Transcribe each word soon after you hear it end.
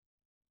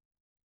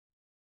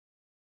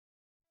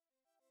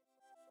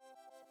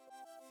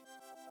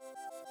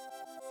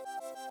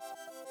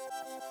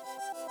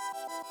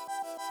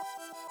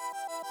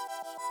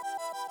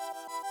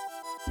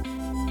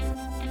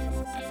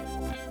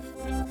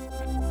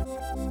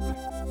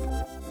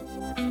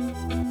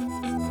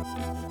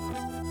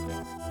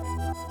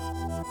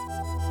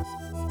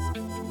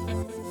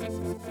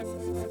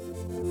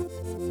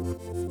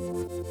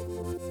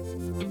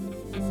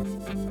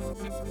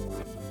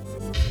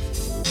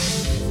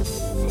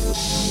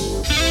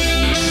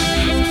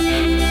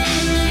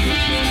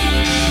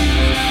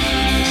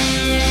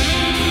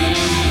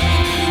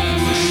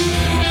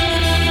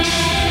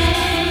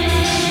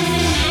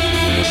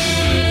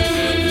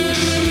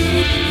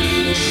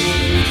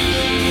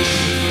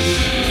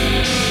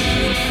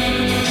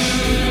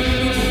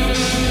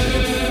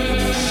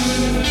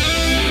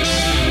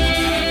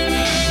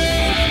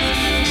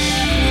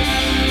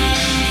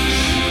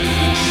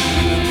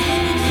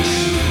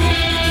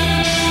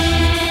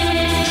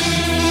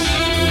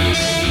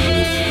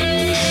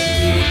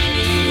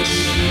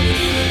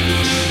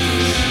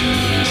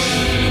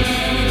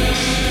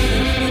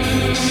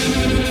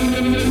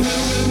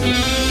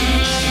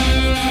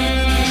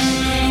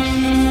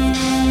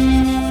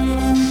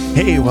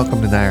Hey,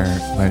 welcome to Nair.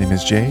 My name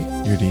is Jay,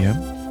 your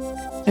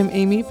DM. I'm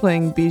Amy,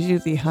 playing Bijou,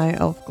 the High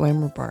Elf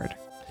Glamour Bard.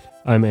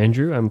 I'm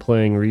Andrew. I'm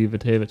playing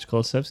Rivatevich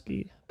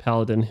Kolosevsky,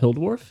 Paladin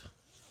Hildwarf.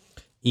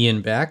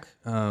 Ian Back.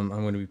 I'm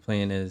going to be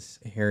playing as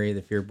Harry,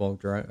 the Fearball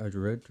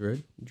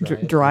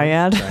Druid.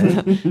 Dryad.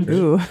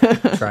 Ooh.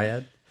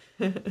 Triad.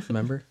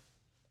 Remember?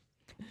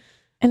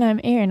 And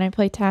I'm Erin. I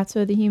play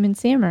Tatsuo, the Human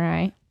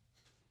Samurai.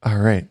 All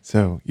right,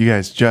 so you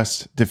guys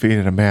just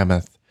defeated a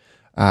mammoth.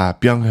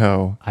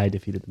 Byung-ho, I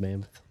defeated the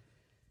mammoth.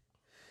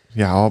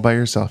 yeah, all by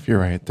yourself. You're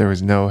right. There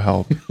was no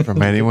help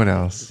from anyone Is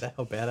else. that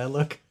how bad I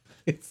look?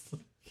 It's...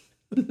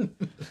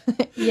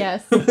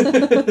 Yes.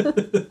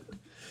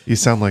 You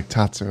sound like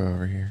Tatsuo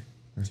over here.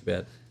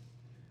 Too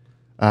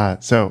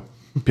bad. So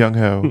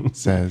Byung-ho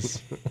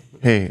says,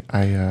 "Hey,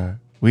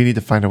 we need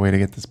to find a way to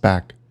get this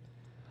back."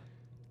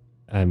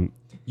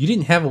 You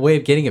didn't have a way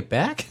of getting it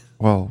back?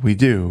 Well, we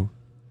do.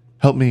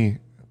 Help me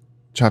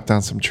chop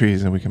down some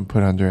trees and we can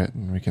put under it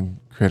and we can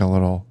create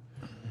a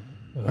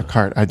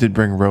cart. I did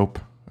bring rope.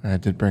 I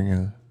did bring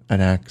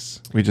an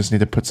axe. We just need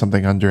to put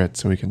something under it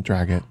so we can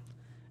drag it.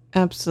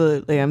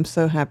 Absolutely. I'm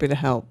so happy to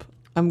help.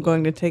 I'm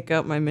going to take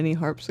out my mini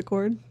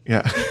harpsichord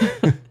Yeah.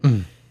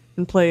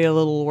 and play a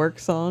little work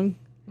song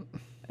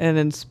and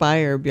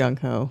inspire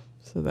Byung-ho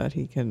so that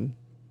he can,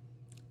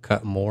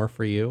 Cut more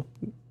for you?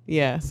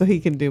 so he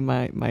can do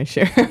my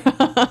share.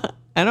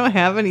 I don't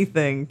have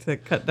anything to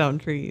cut down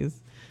trees.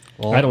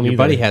 Well, I don't your either.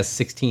 buddy has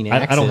 16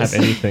 axes. I don't have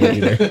anything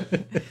either.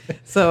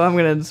 So I'm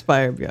going to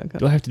inspire Byung-ho.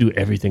 Do I have to do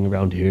everything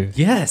around here?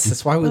 Yes,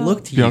 that's why we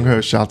look to you.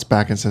 Byung-ho shouts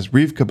back and says,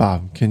 "Reeve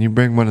Kebab, can you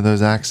bring one of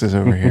those axes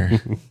over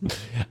here?"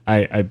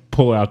 I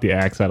pull out the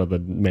axe out of the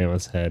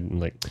mammoth's head and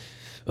like,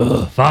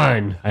 ugh,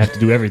 fine. I have to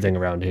do everything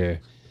around here.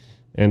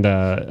 And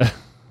I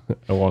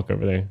walk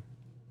over there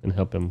and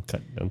help him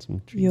cut down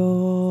some trees.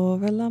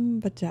 You're a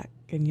lumberjack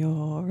and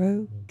you're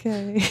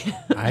okay.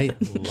 I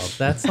love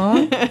that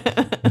song.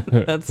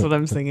 That's what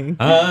I'm singing.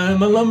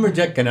 I'm a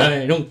lumberjack and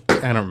I don't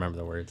remember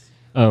the words.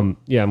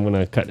 Yeah, I'm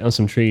gonna cut down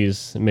some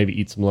trees and maybe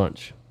eat some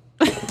lunch.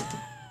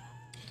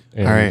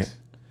 And All right.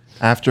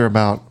 After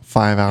about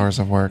 5 hours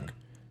of work,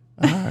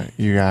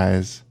 you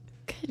guys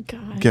Good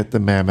God. get the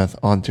mammoth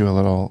onto a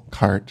little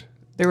cart.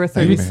 There were You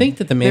 30. would think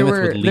that the mammoth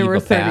would leave There were a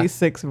path.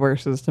 36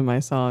 verses to my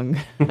song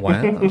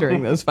Wow.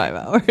 during those 5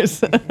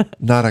 hours.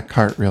 Not a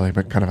cart really,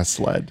 but kind of a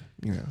sled,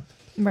 you know.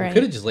 We Right.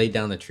 could have just laid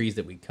down the trees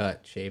that we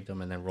cut, shaved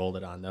them, and then rolled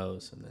it on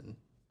those, and then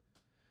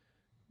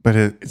But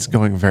it's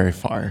going very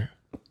far.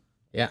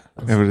 yeah.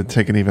 It would have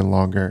taken even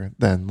longer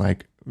than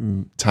like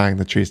tying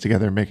the trees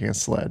together and making a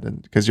sled,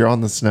 and because you're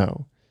on the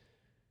snow.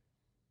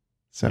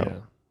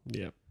 So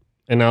yeah.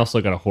 And I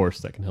also got a horse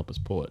that can help us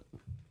pull it.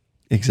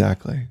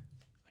 exactly,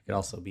 I could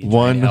also be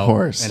one giant elf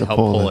horse and to help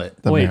pull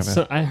it. The Wait, mammoth.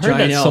 so I heard Giant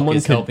that elk someone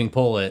is could. helping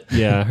pull it.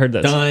 Yeah, I heard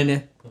that.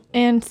 Done.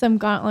 And some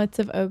gauntlets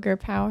of ogre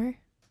power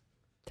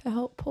to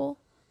help pull.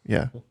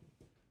 Yeah.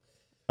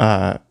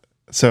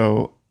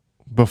 So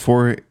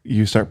before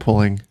you start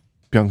pulling,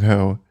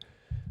 Byung-ho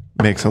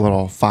makes a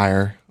little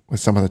fire with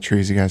some of the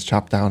trees you guys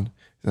chopped down.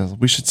 He says,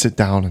 "We should sit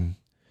down and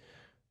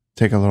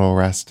take a little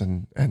rest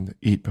and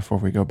eat before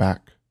we go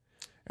back."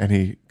 And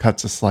he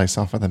cuts a slice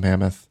off of the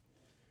mammoth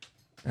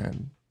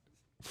and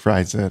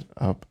fries it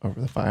up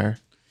over the fire.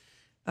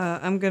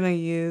 I'm going to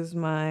use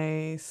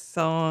my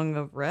Song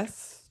of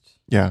Rest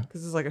Yeah.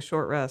 because it's like a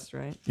short rest,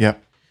 right?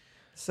 Yep.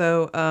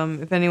 So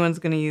if anyone's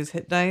going to use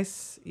hit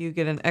dice, you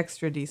get an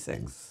extra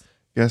d6.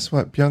 Guess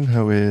what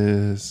Byung-ho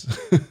is?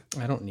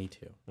 I don't need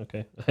to.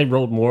 Okay, I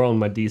rolled more on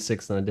my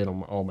D6 than I did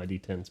on all my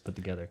D10s put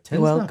together. 10's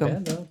Welcome.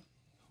 Not bad, though.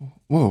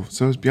 Whoa,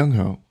 so is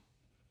Byung-ho.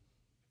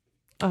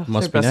 Oh,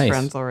 Must they're be best nice.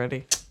 friends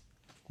already.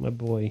 My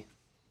boy.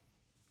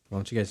 Why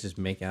don't you guys just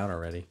make out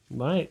already?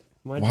 Why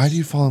Why do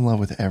you fall in love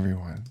with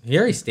everyone? He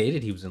already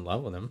stated he was in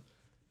love with him.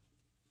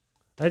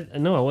 I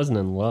know I wasn't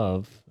in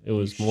love. It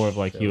was more of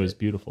like he was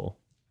beautiful.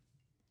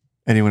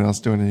 Anyone else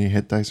doing any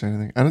hit dice or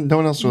anything? No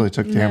one else really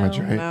took damage,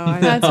 right? No,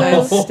 That's I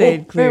what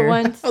stayed clear. For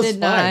once That was did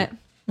not.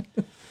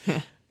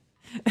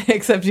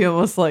 Except you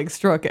almost like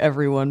struck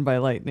everyone by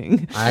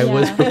lightning. I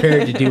was Yeah.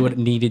 prepared to do what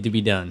needed to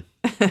be done.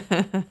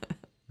 It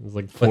was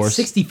like But force.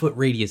 60-foot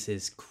radius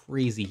is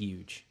crazy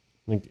huge.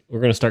 Like, we're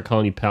gonna start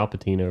calling you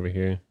Palpatine over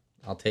here.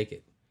 I'll take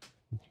it.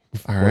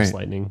 All Force right.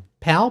 lightning.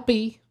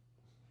 Palpy.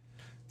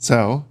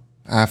 So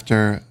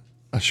after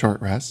a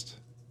short rest,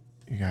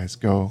 you guys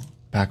go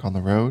back on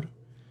the road.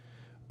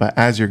 But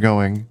as you're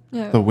going,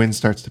 Yeah. the wind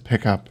starts to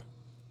pick up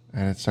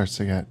and it starts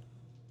to get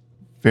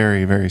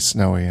very, very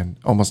snowy and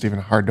almost even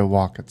hard to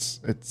walk.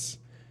 It's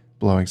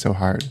blowing so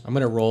hard. I'm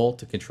going to roll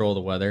to control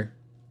the weather.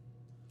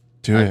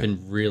 Do I've it.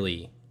 been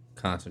really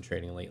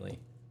concentrating lately.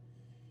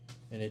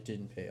 And it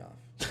didn't pay off.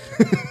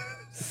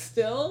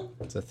 Still?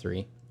 It's a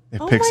 3.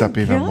 It Oh picks my up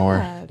even more.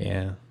 God.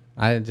 Yeah.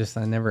 I've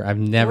never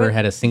What?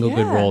 had a single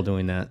good Yeah. roll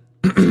doing that.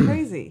 It's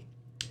crazy.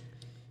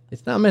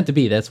 It's not meant to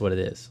be. That's what it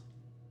is.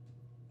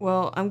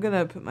 Well, I'm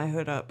gonna put my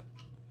hood up.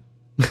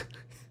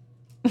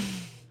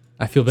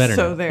 I feel better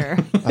So now. there.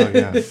 Oh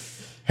yeah.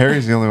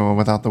 Harry's the only one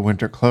without the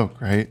winter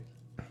cloak, right?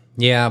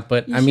 Yeah,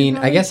 but You I should mean, I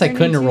probably guess I turn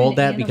couldn't have into rolled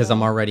an that because I'm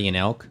animal. already an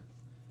elk.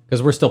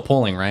 Because we're still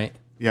pulling, right?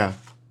 Yeah.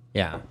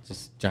 Yeah,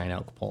 just giant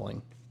elk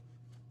pulling.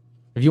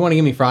 If you want to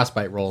give me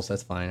frostbite rolls,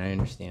 that's fine. I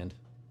understand.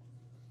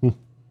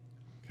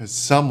 Because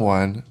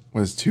someone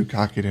was too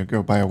cocky to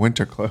go buy a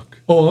winter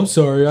cloak. Oh, I'm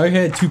sorry. I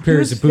had 2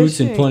 pairs Who's of boots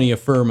and fishing? plenty of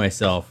fur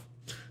myself.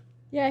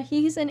 Yeah,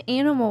 he's an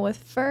animal with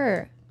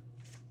fur.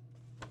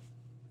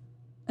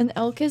 An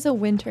elk is a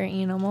winter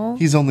animal.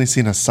 He's only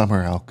seen a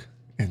summer elk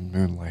in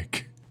Moon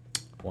Lake.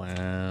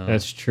 Wow.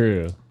 That's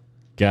true.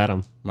 Got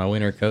him. My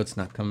winter coat's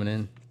not coming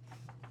in.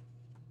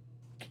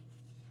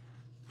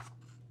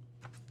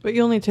 But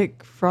you only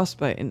take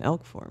frostbite in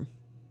elk form.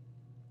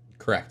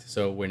 Correct.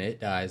 So when it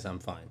dies, I'm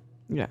fine.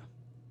 Yeah.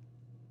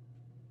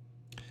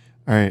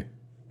 All right.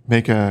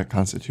 Make a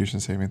constitution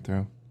saving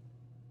throw.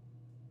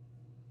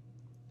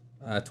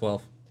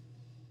 12.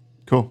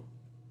 Cool.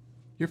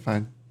 You're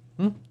fine.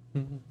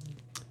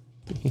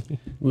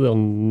 Little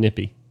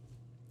nippy.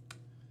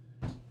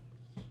 I think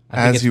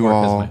As it's you more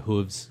 'cause all my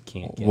hooves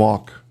can't get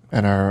walk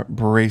and are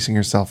bracing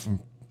yourself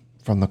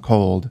from the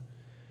cold,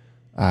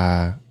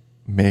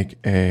 make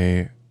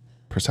a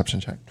perception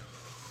check.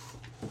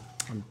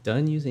 I'm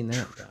done using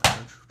that die.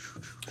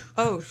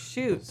 Oh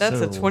shoot, that's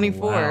So a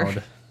 24.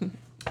 loud.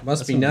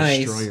 Must That's be gonna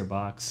nice. Destroy your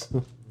box.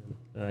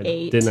 I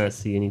 8. did not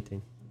see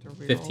anything.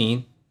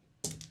 15.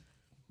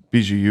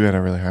 Bijou, you had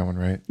a really high one,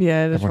 right?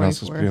 Yeah, it is Everyone else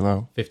was 24. pretty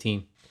low.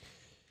 15.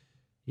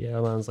 Yeah,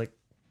 mine's like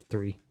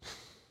 3.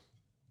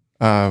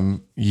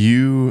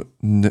 You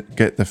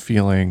get the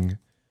feeling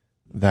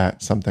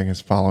that something is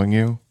following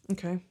you.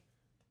 Okay.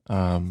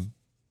 What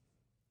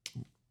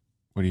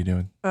are you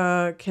doing?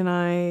 Can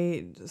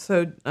I?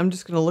 So I'm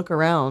just gonna look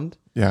around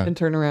Yeah. and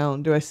turn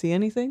around. Do I see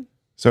anything?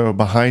 So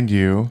behind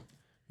you,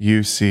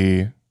 you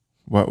see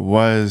what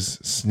was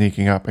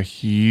sneaking up, a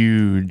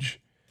huge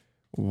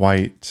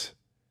white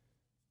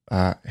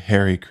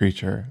hairy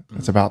creature.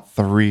 It's about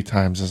 3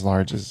 times as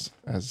large as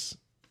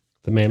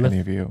The mammoth?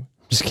 any of you.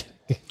 Just kidding.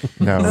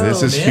 No,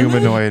 this is man.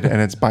 humanoid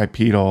and it's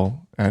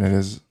bipedal and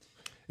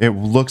it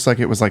looks like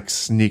it was like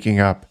sneaking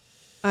up.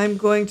 I'm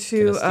going Gonna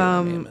to steal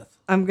a mammoth.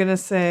 I'm gonna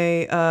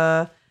say,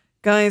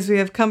 guys, we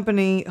have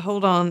company.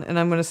 Hold on, and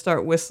I'm gonna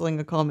start whistling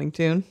a calming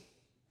tune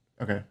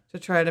Okay. to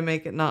try to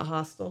make it not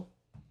hostile.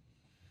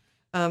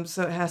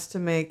 So it has to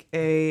make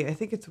I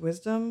think it's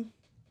wisdom.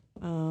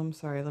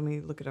 Sorry, let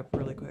me look it up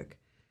really quick.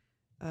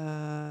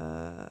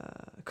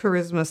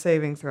 Charisma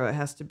saving throw. It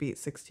has to beat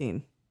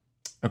 16.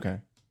 Okay.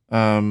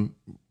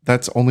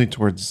 That's only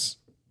towards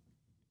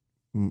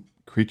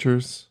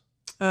creatures.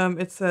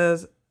 It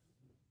says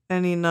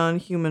any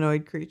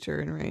non-humanoid creature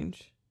in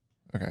range.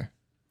 Okay.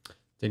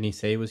 Didn't he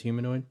say it was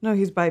humanoid? No,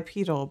 he's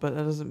bipedal, but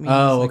that doesn't mean.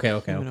 Oh, he's, like,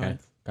 okay. humanoid.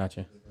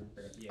 Gotcha.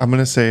 I'm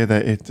gonna say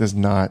that it does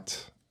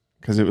not,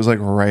 because it was like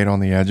right on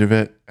the edge of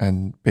it,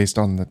 and based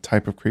on the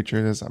type of creature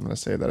it is, I'm gonna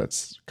say that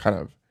it's kind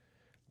of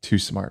too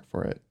smart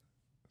for it.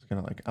 It's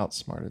gonna like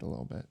outsmart it a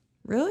little bit.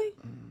 Really?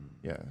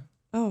 Yeah.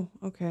 Oh,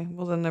 okay.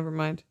 Well, then never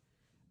mind.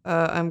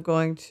 I'm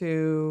going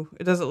to.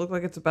 It doesn't look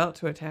like it's about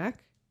to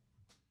attack.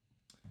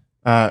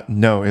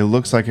 No, it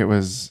looks like it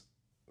was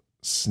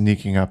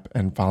sneaking up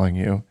and following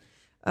you.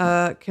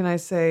 Can I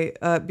say,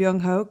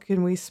 Byung Ho,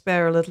 can we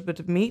spare a little bit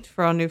of meat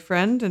for our new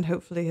friend, and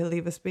hopefully he'll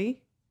leave us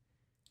be?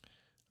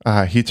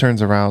 He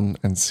turns around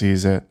and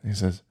sees it. He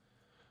says,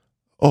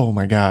 "Oh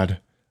my god."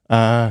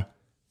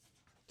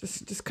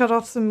 Just cut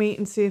off some meat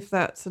and see if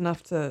that's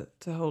enough to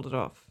hold it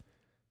off.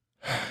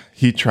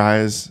 He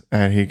tries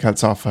and he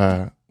cuts off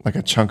a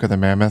chunk of the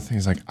mammoth.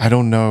 He's like, "I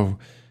don't know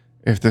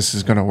if this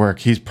is gonna work."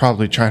 He's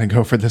probably trying to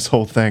go for this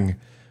whole thing.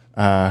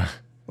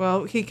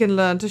 Well, he can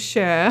learn to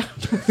share.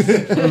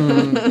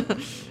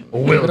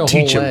 We'll a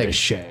teach whole him leg. to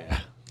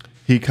share.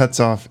 He cuts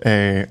off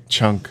a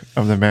chunk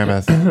of the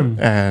mammoth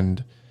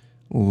and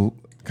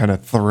kind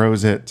of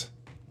throws it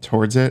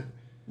towards it,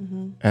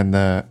 and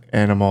the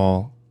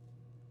animal,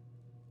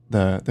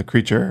 the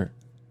creature,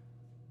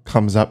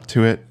 comes up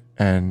to it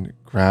and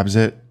grabs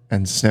it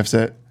and sniffs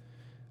it,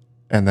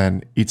 and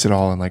then eats it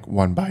all in like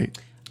one bite.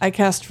 I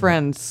cast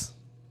friends.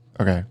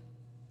 Okay.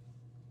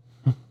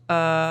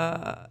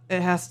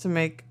 It has to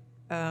make.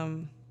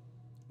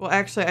 Well,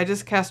 actually, I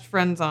just cast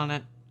friends on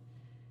it.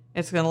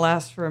 It's gonna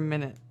last for a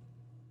minute.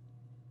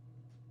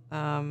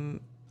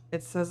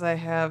 It says I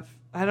have.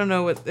 I don't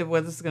know what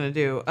this is gonna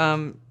do.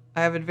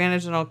 I have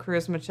advantage on all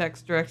charisma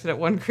checks directed at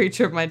one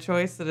creature of my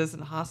choice that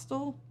isn't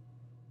hostile.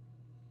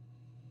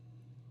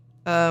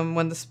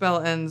 When the spell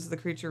ends, the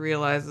creature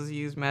realizes you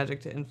use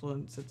magic to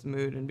influence its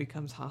mood and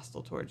becomes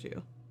hostile towards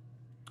you.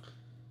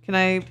 Can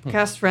I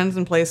cast friends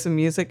and play some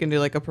music and do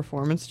like a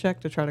performance check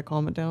to try to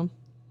calm it down?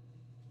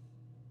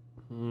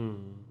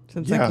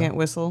 Since Yeah. I can't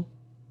whistle.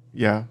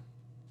 Yeah.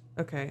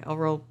 Okay, I'll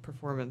roll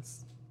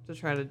performance to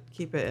try to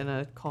keep it in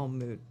a calm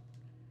mood.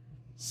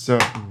 So,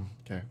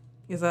 okay.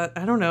 Is that,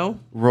 I don't know.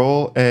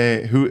 Roll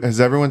a. Who has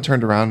everyone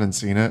turned around and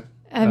seen it?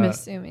 I'm Uh,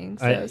 assuming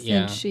so. I-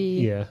 Since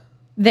Yeah.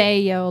 they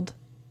yelled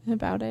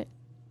about it.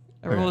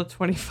 I rolled a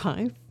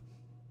 25.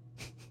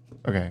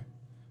 Okay.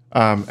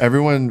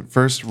 Everyone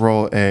first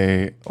roll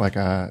a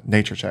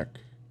nature check.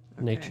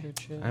 Nature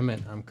check.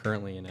 I'm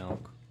currently an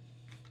elk.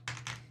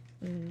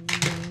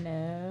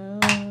 No.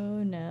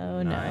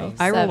 Nice.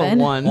 I rolled a 7.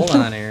 1. Hold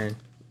on, Aaron.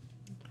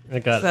 I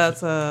got. So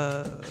that's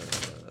a.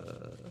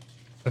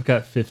 I've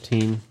got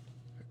 15.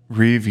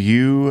 Reeve,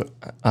 you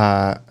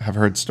have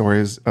heard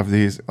stories of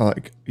these.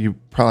 Like, you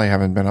probably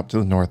haven't been up to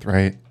the north,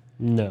 right?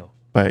 No.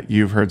 But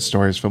you've heard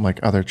stories from like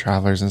other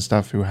travelers and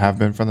stuff who have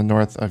been from the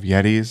north of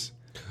Yetis.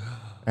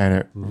 And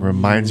it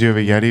reminds you of a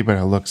Yeti, but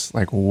it looks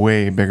like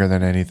way bigger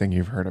than anything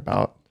you've heard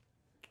about.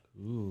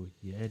 Ooh,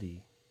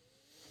 Yeti.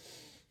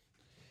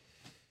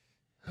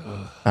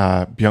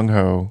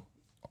 Byung-ho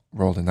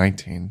rolled a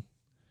 19.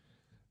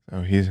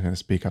 So he's going to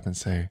speak up and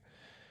say,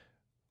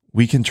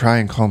 we can try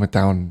and calm it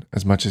down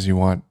as much as you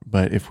want,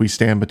 but if we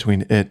stand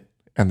between it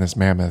and this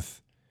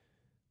mammoth,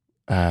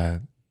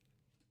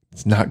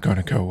 it's not going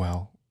to go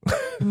well.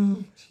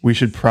 We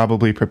should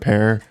probably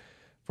prepare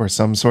for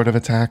some sort of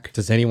attack.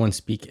 Does anyone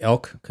speak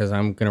elk? Because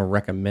I'm going to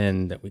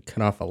recommend that we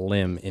cut off a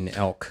limb in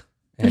elk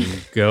and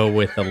go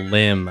with a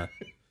limb.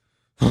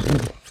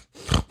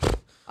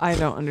 I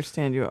don't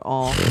understand you at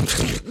all.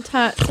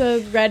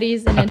 So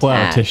ready's an I pull out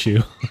a attack.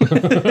 tissue.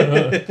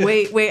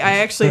 Wait, I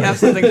actually have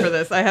something for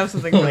this. I have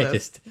something for Wait,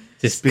 this.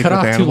 just Speak cut with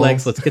off 2 animals.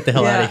 legs. Let's get the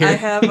hell out of here. I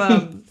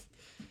have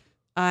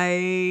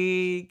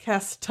I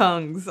cast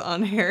tongues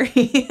on Harry.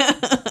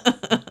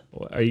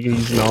 Are you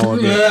using all of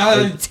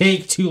it?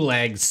 Take 2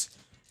 legs.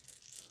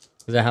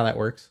 Is that how that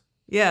works?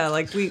 Yeah,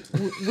 like we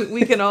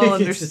can all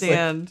It's just like-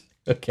 understand.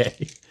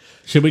 Okay.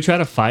 Should we try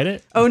to fight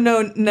it? Oh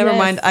no, never Yes.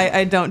 mind.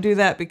 I don't do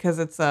that because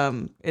it's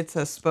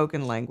a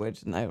spoken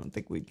language, and I don't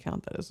think we'd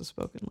count that as a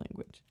spoken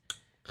language.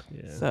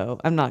 Yeah. So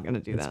I'm not gonna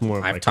do It's that. more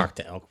of I've like talked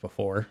to elk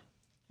before.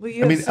 Well,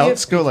 I mean,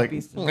 elks go like- I'm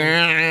It's not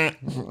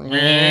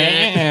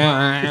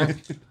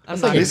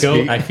like gonna a They goat,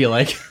 speak. I feel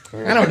like.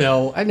 I don't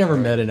know. I've never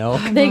met an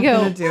elk. They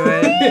go. do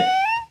it.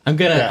 I'm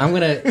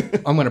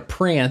gonna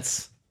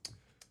prance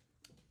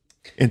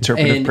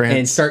Interpretive and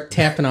prance. start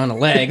tapping on a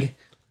leg.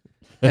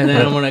 And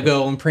then I'm gonna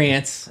go and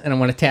prance, and I'm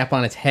gonna tap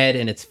on its head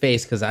and its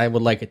face because I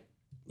would like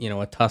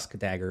a tusk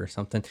dagger or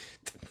something.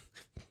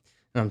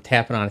 And I'm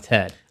tapping on its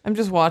head. I'm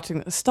just watching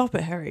this. Stop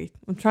it, Harry.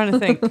 I'm trying to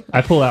think.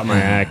 I pull out my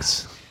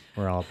axe.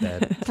 We're all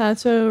dead.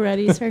 Tacho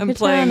ready's her I'm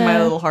playing my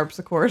katana, little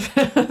harpsichord,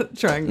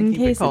 trying to in keep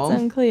case it it's calm.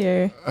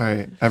 unclear. All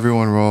right,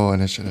 everyone roll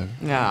initiative.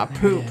 Yeah,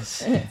 poop.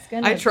 It's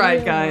gonna I tried,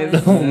 be guys.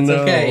 a Oh, It's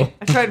okay.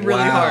 I tried really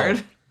Wow.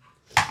 hard.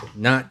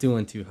 Not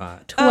doing too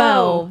hot.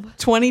 12. Oh,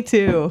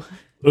 22.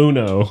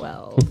 Uno.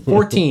 12.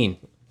 14.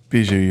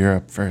 Bijou, you're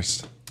up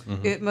first.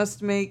 It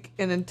must make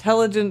an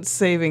intelligence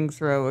saving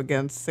throw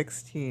against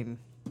 16.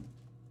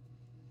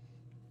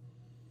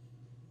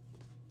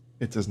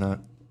 It does not.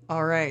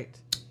 All right.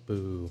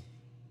 Boo.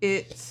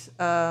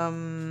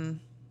 I'm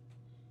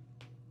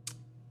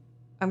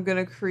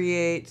gonna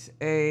create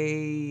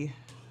a.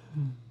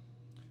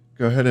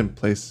 Go ahead and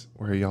place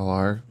where y'all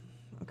are.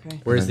 Okay.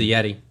 Where's the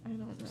Yeti? I don't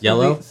know.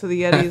 Yellow? So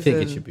the I Yeti's think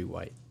in, it should be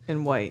white.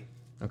 in white.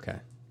 Okay.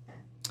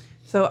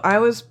 So I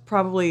was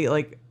probably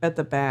like at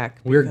the back.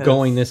 We're because-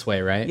 going this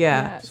way, right?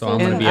 Yeah. So I'm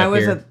gonna And be I up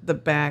was here. at the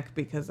back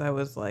because I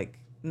was like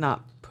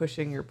not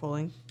pushing or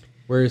pulling.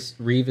 Where's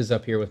Reeve is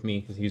up here with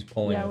me because he was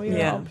pulling. Yeah, up we there.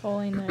 were Yeah. all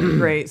pulling there.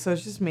 Great. So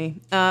it's just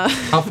me.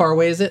 How far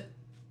away is it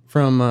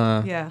from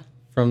Yeah.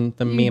 from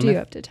the You mammoth? do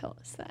have to tell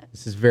us that.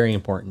 This is very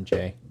important,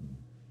 Jay.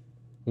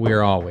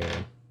 We're all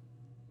waiting.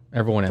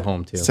 Everyone at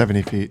home too.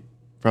 70 feet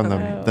from the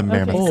Okay,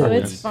 mammoth so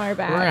carcass. it's far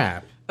back.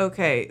 Crap.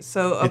 Okay.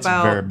 So It's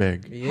about very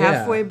big. Yeah.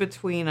 halfway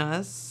between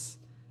us,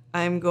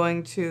 I'm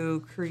going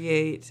to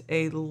create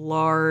a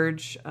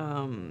large,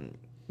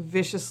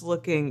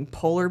 vicious-looking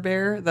polar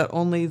bear that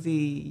only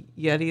the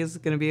Yeti is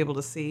going to be able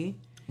to see.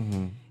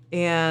 Mm-hmm.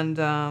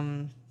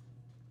 And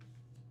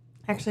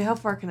actually, how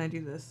far can I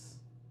do this?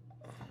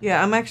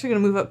 Yeah, I'm actually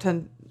going to move up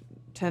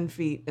 10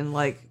 feet and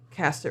like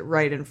cast it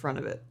right in front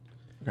of it.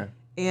 Okay.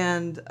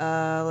 And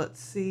let's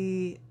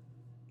see,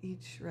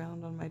 each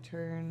round on my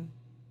turn.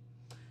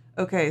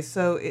 Okay,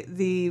 so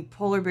the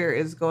polar bear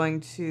is going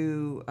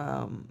to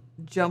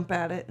jump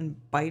at it and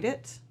bite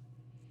it.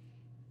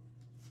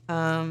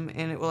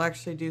 And it will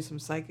actually do some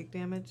psychic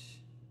damage.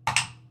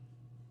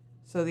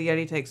 So the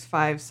Yeti takes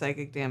 5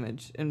 psychic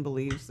damage and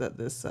believes that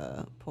this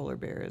polar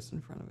bear is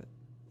in front of it.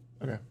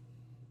 Okay.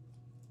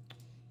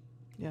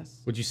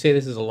 Yes. Would you say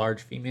this is a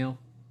large female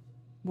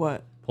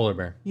What? polar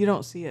bear? You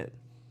don't see it.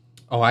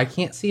 Oh, I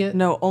can't see it?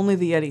 No, only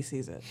the Yeti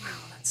sees it.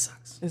 That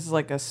sucks. This is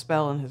like a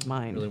spell in his I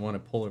mind. really want a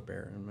polar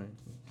bear in my...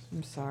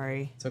 I'm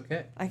sorry. It's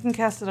okay. I can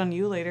cast it on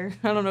you later.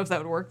 I don't know if that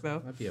would work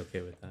though. I'd be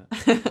okay with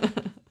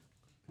that.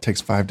 Takes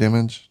 5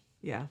 damage.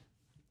 Yeah.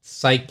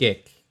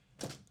 Psychic.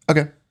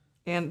 Okay.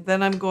 And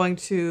then I'm going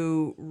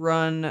to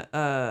run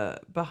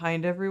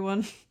behind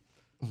everyone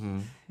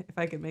if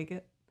I can make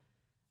it.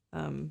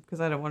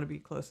 Because I don't want to be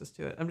closest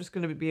to it. I'm just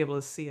going to be able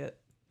to see it.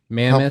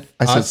 Mammoth.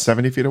 I said us.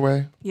 70 feet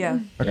away. Yeah.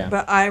 Okay.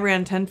 But I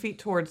ran 10 feet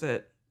towards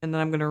it, and then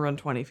I'm going to run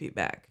 20 feet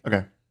back.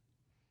 Okay.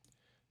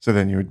 So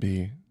then you would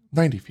be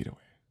 90 feet away.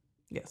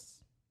 Yes.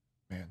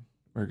 Man,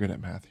 we're good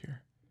at math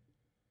here.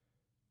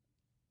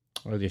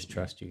 I'll just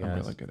trust you I'm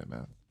guys. really good at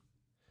math.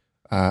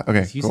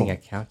 Okay, He's using cool. a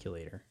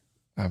calculator.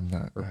 I'm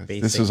not. or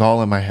This basic. is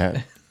all in my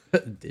head.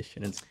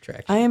 Addition and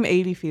subtraction. I am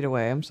 80 feet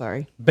away. I'm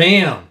sorry.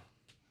 Bam!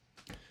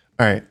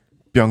 All right,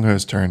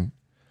 Byung-ho's turn.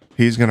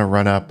 He's going to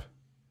run up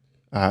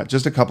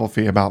just a couple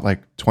feet, about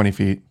like 20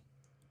 feet.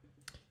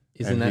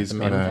 Isn't And that he's the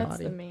gonna- mammoth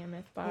That's body? the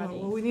mammoth Oh, body.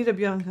 well, we need a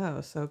Byung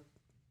Ho, so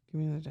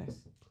give me another dice.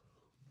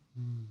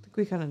 I think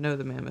we kind of know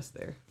the mammoth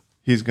there.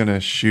 He's going to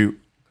shoot.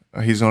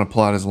 He's going to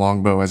pull out his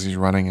longbow as he's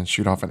running and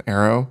shoot off an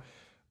arrow.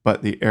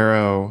 But the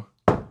arrow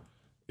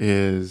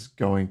is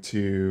going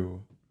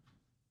to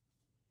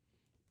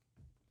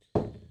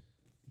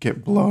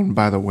get blown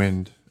by the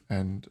wind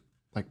and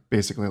like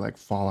basically like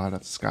fall out of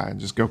the sky and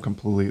just go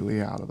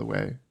completely out of the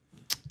way.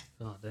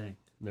 Oh, dang.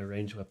 No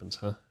range weapons,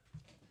 huh?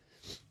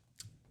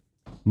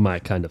 My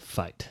kind of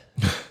fight.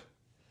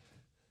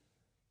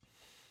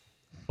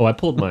 Oh, I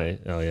pulled my.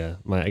 Oh yeah,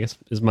 my. I guess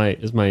is my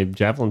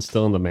javelin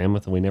still in the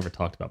mammoth, and we never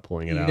talked about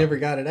pulling it You out. never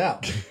got it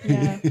out.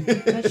 Yeah,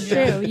 that's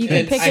true. You can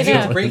And pick I it hate to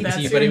up. break it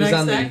to you, but it was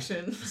on the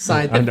action.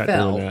 side I'm that not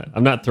fell. doing that.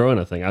 I'm not throwing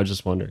a thing. I was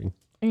just wondering.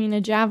 I mean,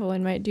 a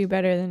javelin might do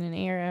better than an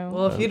arrow.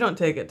 Well, if you don't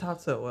take it,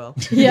 Tatsu will.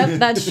 Yep,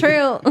 that's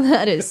true.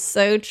 That is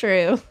so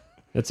true.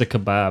 It's a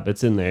kebab.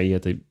 It's in there. You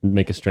have to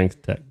make a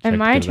strength check. And to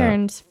my get it out.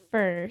 turn's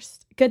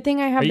first. Good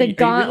thing I have Are the you- are you really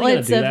gonna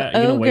gauntlets do of that?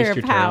 Are you gonna waste ogre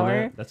your turn on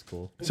power. that? That's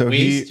cool. So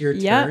Waste he your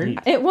Yep. turn.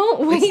 It won't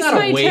waste not a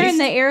my waste. turn.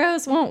 The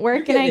arrows won't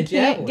work, and You're I getting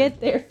a can't javelin. get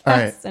there All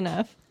right. fast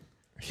enough.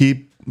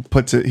 he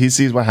puts it. He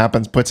sees what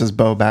happens, puts his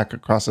bow back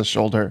across his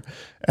shoulder,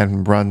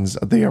 and runs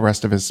the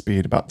rest of his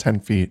speed about 10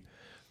 feet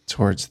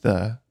towards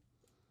the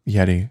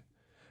Yeti.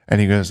 And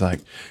he goes like,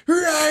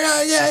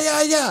 yeah, yeah,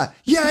 yeah, yeah, yeah,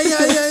 yeah,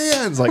 yeah,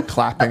 yeah. And it's like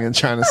clapping and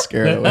trying to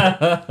scare it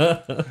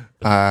away.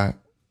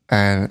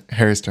 And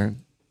Harry's turn.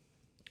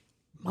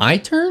 My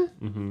turn?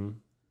 Mm-hmm.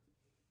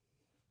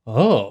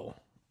 Oh.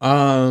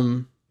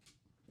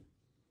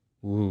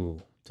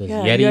 Ooh. Does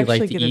Yeah, you Yeti actually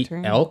like to get a eat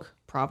turn. elk?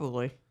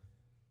 Probably.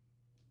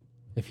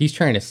 If he's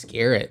trying to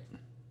scare it.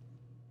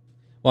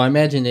 Well, I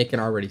imagine it can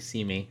already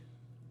see me.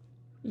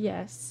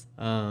 Yes.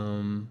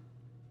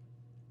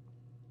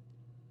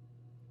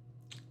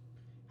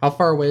 How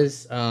far away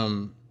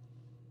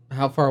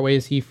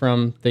is he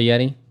from the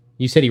Yeti?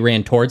 You said he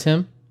ran towards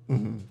him?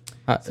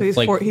 So he's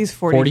like he's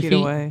 40 feet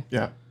away.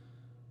 Yeah.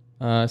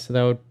 So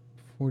that would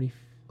 40.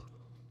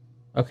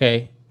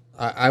 Okay,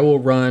 I will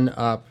run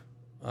up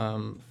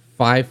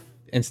 5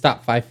 and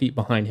stop 5 feet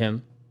behind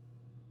him.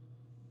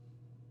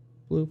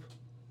 Bloop.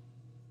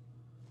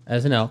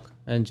 As an elk,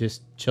 and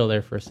just chill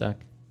there for a sec.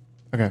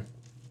 Okay.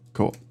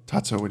 Cool.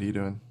 Tatsu, what are you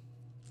doing?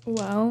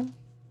 Well,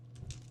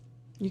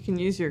 You can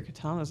use your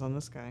katanas on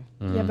this guy.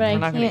 yeah, but We're I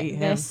not gonna can't eat him.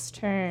 this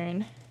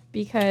turn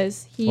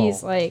because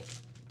he's Oh. like,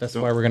 That's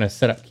why we're gonna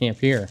set up camp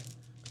here.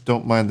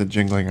 Don't mind the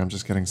jingling. I'm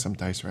just getting some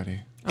dice ready.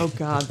 Oh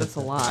God, that's a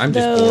lot. I'm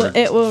just though bored.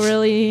 it will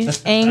really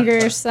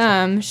anger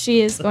some.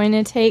 She is going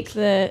to take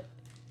the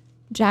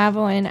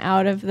javelin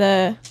out of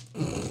the,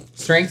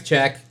 Strength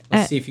check.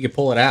 Let's see if you can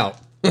pull it out.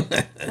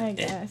 I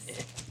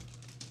guess.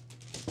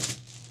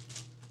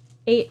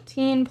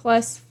 18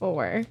 plus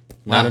 4.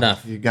 Not Wow,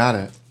 enough. You got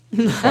it.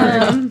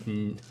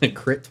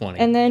 Crit 20.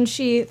 And then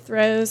she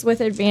throws with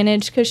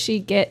advantage because she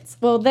gets,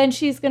 well, then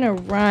she's going to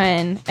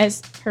run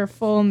as her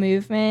full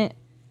movement,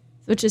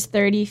 which is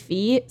 30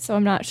 feet. So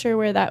I'm not sure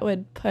where that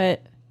would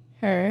put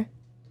her.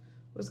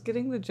 Was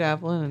getting the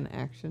javelin an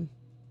action?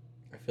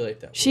 I feel like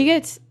that. She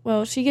gets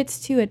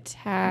 2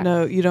 attacks.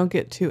 No, you don't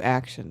get 2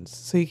 actions.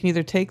 So you can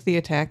either take the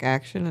attack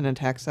action and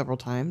attack several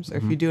times, or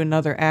if you do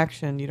another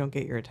action, you don't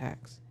get your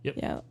attacks.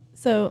 Yeah.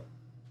 So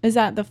is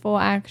that the full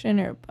action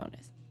or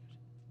bonus?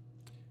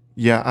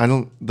 Yeah, I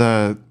don't.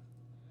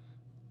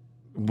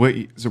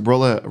 Wait. So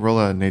roll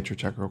a nature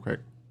check real quick.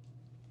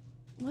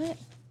 What?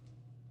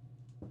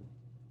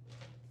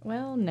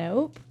 Well,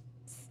 nope.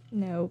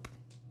 Nope.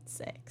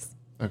 6.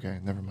 Okay,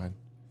 never mind.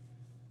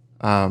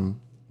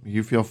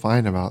 You feel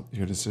fine about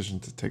your decision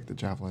to take the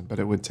javelin, but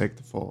it would take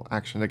the full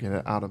action to get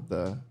it out of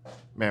the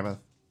mammoth.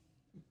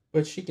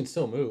 But she can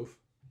still move.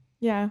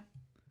 Yeah.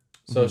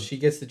 So she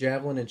gets the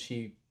javelin and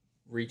she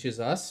reaches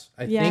us.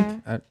 I Yeah.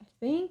 think. I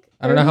think.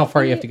 I don't know how 30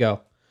 far you have to feet,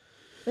 go.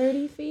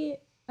 30 feet.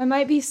 I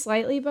might be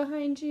slightly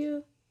behind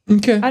you.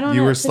 Okay. I don't know.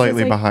 You were 'cause it's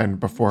slightly like- behind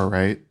before,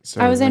 right?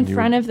 So I was in when you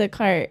front would- of the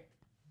cart.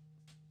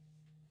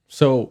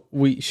 So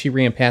she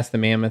ran past the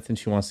mammoth and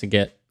she wants to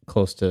get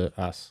close to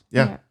us.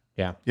 Yeah.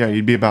 Yeah. Yeah,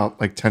 you'd be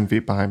about like 10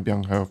 feet behind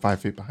Byung Ho,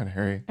 5 feet behind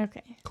Harry.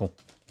 Okay. Cool.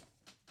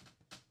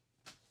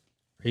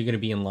 Are you going to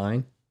be in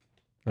line?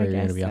 Or I you're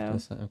going to guess be off to the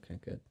so. side? Okay,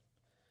 good.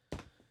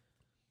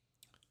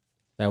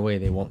 That way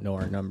they won't know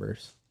our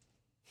numbers.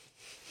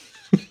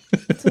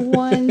 It's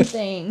one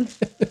thing.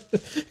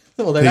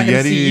 Well, they're The not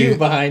going to see Yeti- you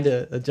behind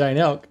a giant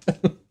elk.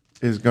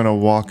 Is going to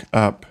walk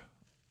up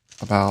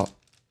about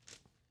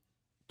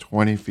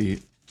 20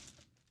 feet.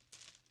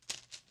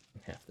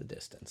 Half the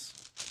distance.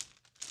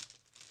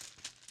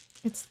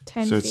 It's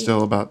 10 So feet. it's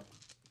still about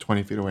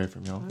 20 feet away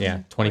from y'all. Yeah,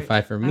 I'm 25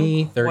 quite- for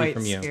me, I'm 30 quite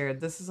from you.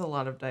 Scared. This is a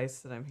lot of dice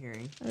that I'm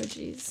hearing. Oh,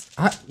 jeez.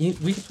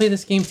 We can play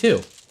this game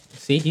too.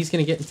 See, he's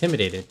going to get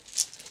intimidated.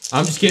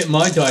 I'm just getting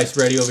my dice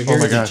ready over here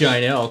my as a gosh.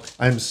 giant elk.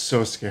 I'm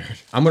so scared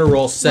I'm going to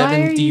roll Why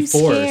 7 are you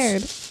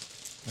d4s.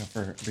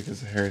 scared?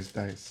 because of Harry's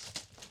dice.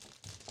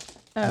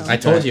 Oh. I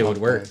told you it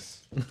would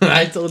Dice. work.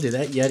 I told you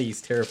that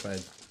Yeti's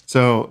terrified.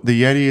 So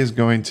the Yeti is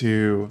going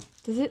to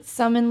Does it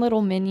summon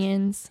little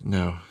minions?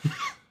 no.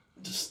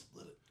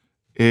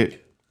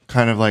 It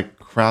kind of like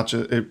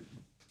crouches. It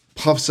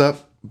puffs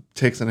up,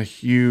 takes in a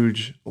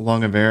huge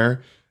lung of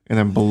air, and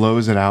then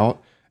blows it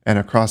out. And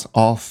across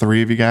all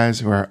three of you guys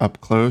who are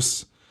up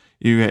close,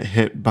 you get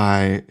hit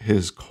by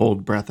his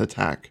cold breath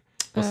attack.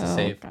 What's the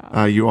save?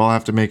 God. You all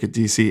have to make a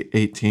DC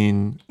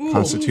 18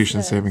 Constitution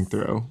Jesus. saving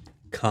throw.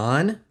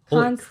 Con?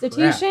 Holy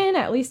Constitution?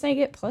 crap. At least I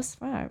get +5.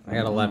 I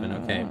got 11.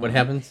 Okay. What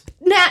happens?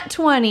 Nat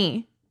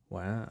 20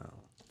 Wow.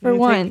 for You take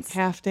once.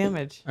 half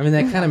damage. I mean,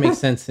 that kind of makes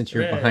sense since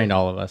you're Hooray. behind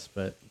all of us,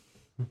 but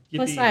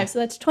 +5, so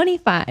that's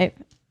 25.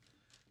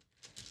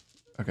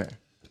 Okay.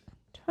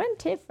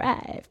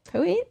 25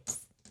 points.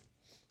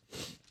 I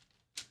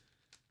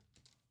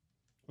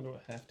wonder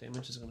what half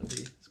damage is going to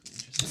be. It's gonna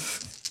be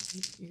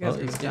interesting. You well, guys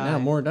are he's gonna getting die.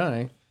 out more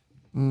die.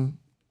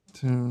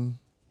 Two.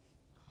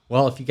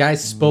 Well, if you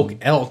guys spoke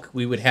elk,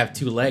 we would have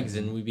 2 legs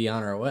and we'd be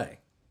on our way.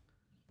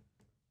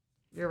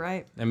 You're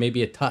right. And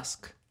maybe a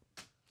tusk.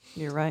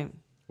 You're right.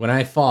 When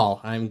I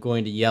fall, I'm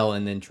going to yell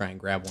and then try and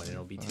grab one, and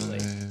it'll be too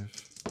late. 5,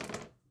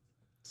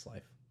 It's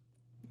life.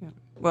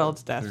 Well,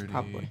 it's death 30.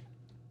 probably.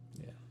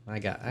 I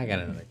got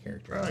another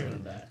character. Probably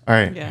going to die. All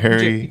right, Yeah,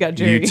 Harry, you got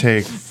Jerry. you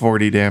take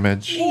 40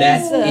 damage,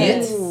 That's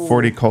it.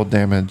 40 cold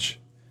damage,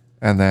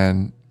 and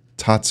then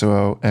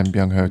Tatsuo and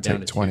Byung Ho Down take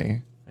to 20.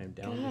 2. I'm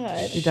down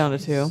God. You're down to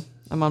 2.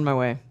 I'm on my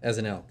way. as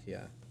an elk.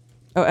 Yeah.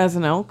 Oh, as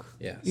an elk?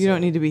 Yeah. You don't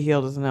need to be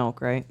healed as an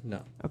elk, right?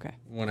 No. Okay.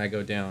 When I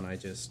go down, I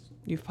just.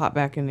 You've popped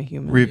back into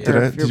human. Did,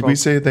 Or I- if you're did we both-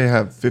 say they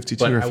have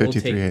 52 But or I will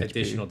 53 take HP?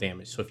 additional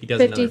damage. So if he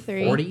does another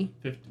 53. 40,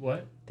 50,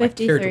 what? my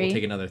character will 53.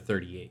 take another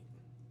 38.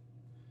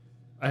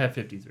 I have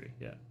 53,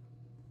 yeah.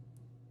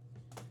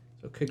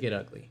 So it could get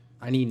ugly.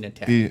 I need an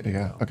attack.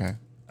 Yeah, okay.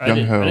 I Young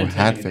didn't- I Ho didn't take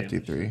had any damage.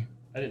 53.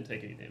 I didn't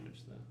take any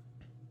damage,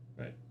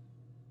 though. Right?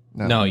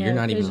 No, you're Yeah,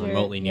 not even 'cause you're-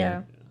 remotely near. yeah.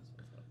 Yeah, that's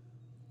what I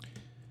thought.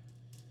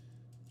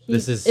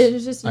 This is it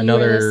was just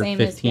another you were the same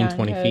 15, as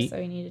 20 Bianco, feet. So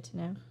we needed to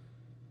know.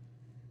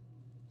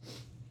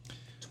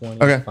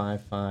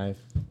 25, 5.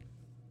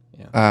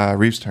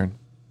 Reeve's turn.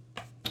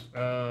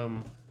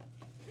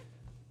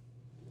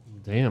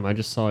 Damn, I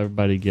just saw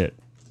everybody get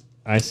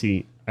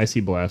icy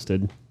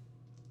blasted.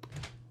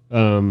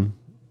 I'm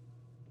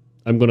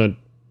gonna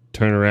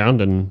turn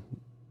around and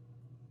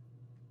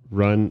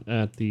run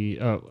at the.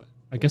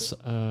 I guess.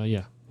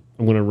 Yeah,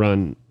 I'm gonna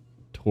run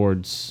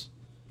towards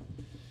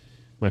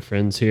my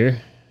friends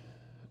here.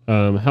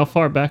 How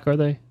far back are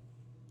they?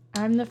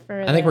 I'm the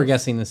furthest. I think we're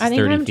guessing this is I think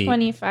 30 I'm feet.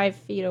 25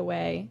 feet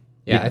away.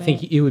 Yeah, I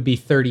think it would be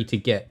 30 to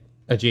get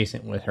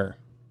adjacent with her.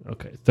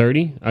 Okay,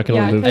 30. I can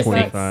only move 'cause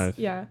that's- 25.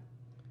 Yeah.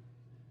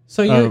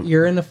 So you're Um,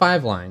 you're in the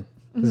 5 line.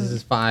 This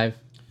is 5,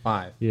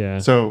 5. Yeah.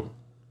 So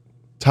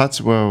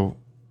Tatsuo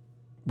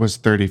was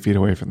 30 feet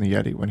away from the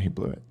Yeti when he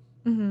blew it.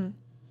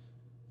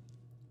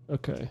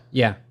 Okay.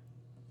 Yeah.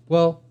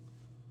 Well,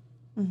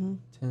 Mhm.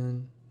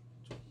 10.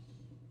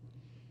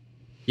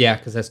 Yeah,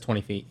 because that's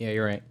 20 feet. Yeah,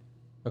 you're right.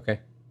 Okay.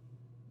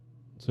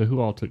 So who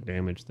all took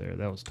damage there?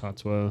 That was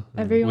Tatsuo.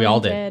 Everyone all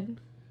did. did.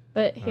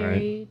 But All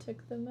Harry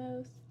took the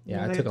most.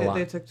 Yeah, I they, took a they- lot.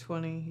 They took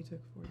 20. He took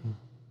 40.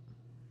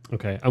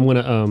 Okay, I want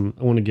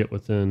to get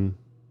within.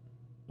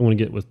 I want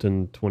to get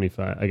within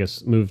 25. I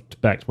guess move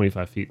back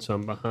 25 feet. So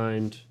I'm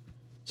behind.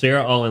 So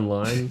you're all in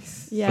line.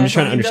 Yeah. I'm just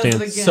trying to He does it understand.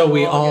 again, So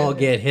we we'll all hit.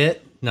 get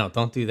hit? No,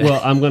 don't do that.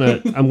 Well, I'm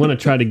gonna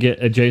try to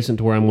get adjacent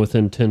to where I'm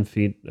within 10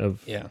 feet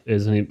of Yeah.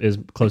 as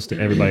close to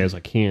everybody as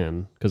I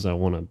can because I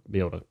want to be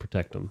able to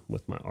protect them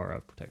with my aura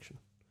of protection.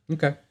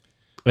 Okay.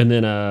 And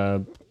then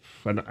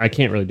I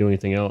can't really do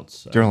anything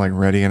else. Doing like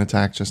ready an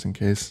attack just in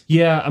case.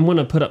 Yeah, I'm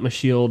gonna put up my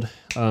shield.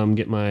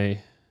 Get my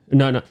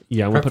no.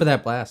 Yeah, I'm gonna Prep for put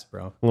that blast,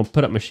 bro. I'm gonna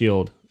put up my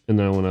shield and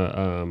then I want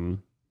to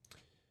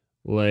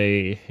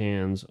lay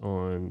hands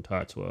on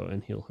Tatsuo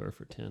and heal her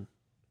for 10.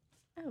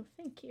 Oh,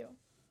 thank you.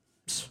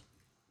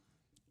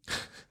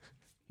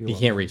 You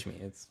can't reach me.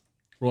 It's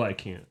Well, I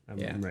can't. I'm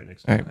Yeah. right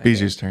next to All you. right,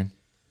 Bijou's turn.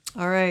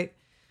 All right.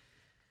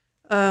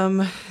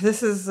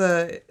 This is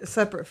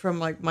separate from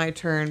like my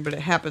turn, but it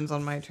happens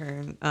on my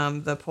turn.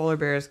 The polar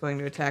bear is going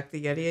to attack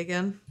the Yeti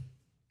again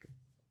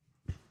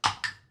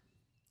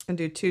and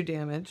do 2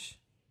 damage.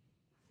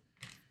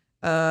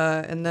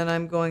 And then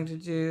I'm going to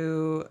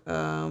do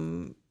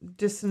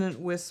Dissonant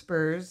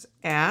Whispers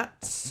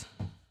at,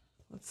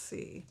 let's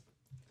see,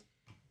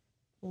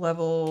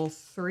 level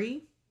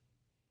 3.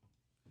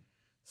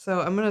 So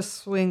I'm going to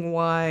swing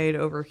wide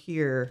over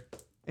here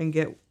and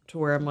get to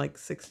where I'm like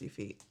 60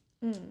 feet.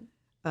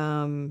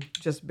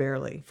 Just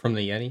barely. from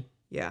the Yeti.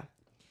 Yeah.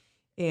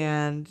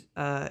 And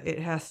it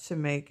has to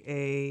make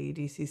a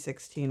DC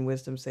 16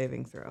 wisdom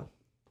saving throw.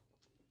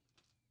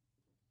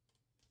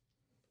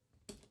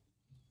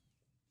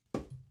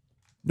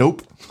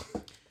 Nope.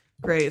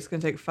 Great. It's going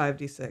to take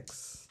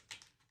 5d6.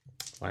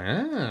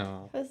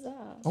 Wow.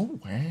 Huzzah. Oh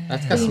wow.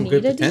 That's got You some need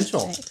good a potential.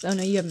 D6. Oh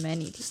no, you have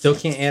many. Still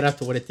can't add up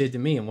to what it did to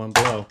me in one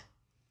blow.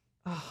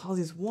 Oh, all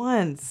these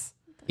ones.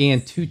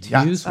 And 2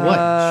 twos. What?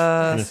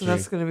 And a So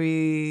that's 3. going to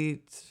be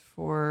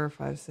 4,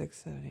 5, 6,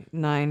 7, 8,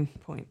 9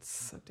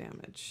 points of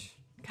damage.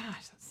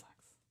 Gosh, that sucks.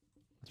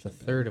 It's a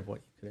third of what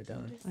you could have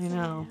done. I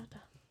know.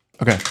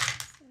 Okay.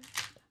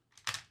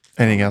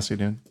 Anything else you're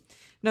doing?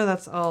 No,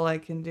 that's all I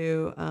can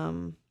do.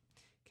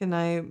 Can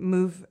I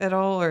move at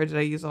all, or did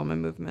I use all my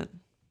movement?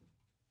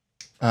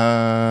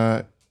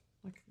 Like,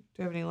 do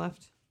you have any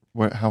left?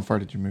 What? How far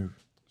did you move?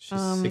 She's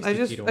 60 I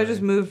just feet I just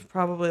away. moved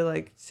probably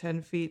like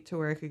 10 feet to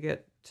where I could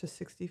get to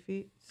 60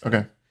 feet. So Okay.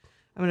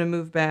 I'm gonna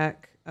move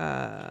back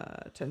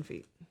 10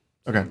 feet.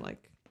 So Okay. I'm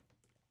like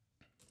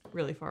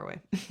really far away.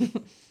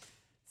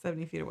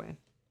 70 feet away.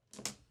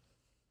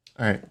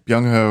 All right.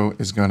 Byung Ho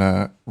is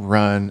gonna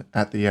run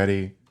at the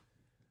Yeti.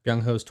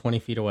 Byung Ho's 20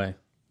 feet away.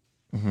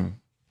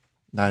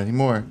 Not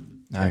anymore.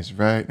 Now he's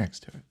right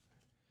next to it.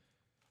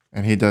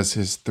 And he does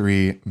his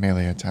 3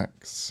 melee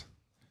attacks.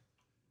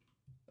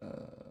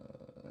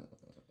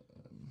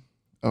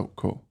 Oh,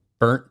 cool.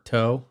 Burnt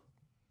toe.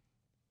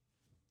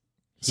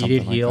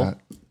 Something Heated heel.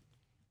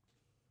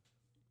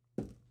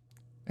 that.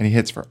 And he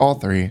hits for all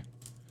 3.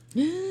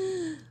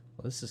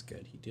 Well, this is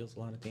good. He deals a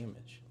lot of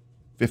damage.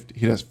 50.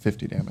 He does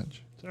 50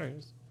 damage Sorry.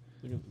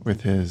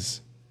 with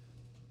his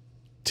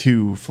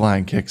 2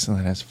 flying kicks and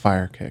then his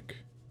fire kick.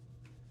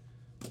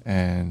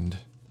 And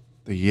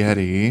the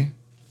Yeti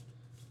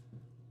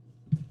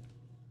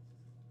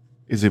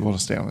is able to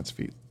stay on its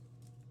feet,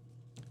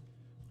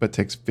 but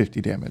takes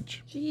 50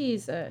 damage.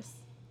 Jesus.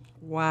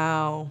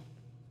 Wow.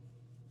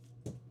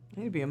 I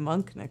need to be a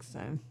monk next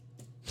time.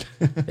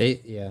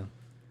 Yeah.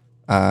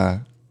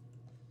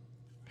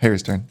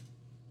 Harry's turn.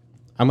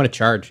 I'm going to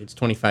charge. It's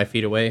 25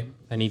 feet away.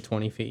 I need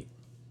 20 feet.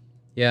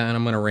 Yeah, and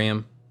I'm going to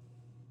ram.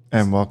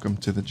 And welcome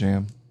to the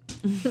jam.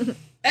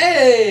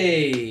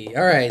 Hey!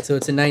 All right, so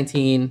it's a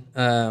 19.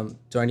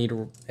 Do I need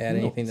to add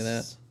anything to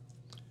that?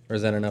 Or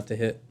is that enough to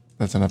hit?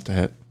 That's enough to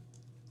hit.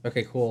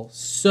 Okay, cool.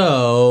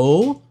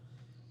 So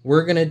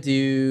we're going to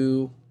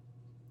do...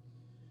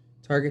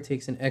 Target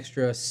takes an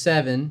extra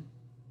 7,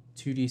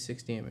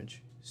 2d6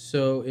 damage.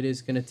 So it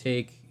is going to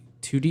take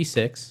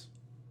 2d6.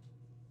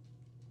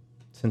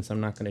 Since I'm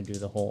not going to do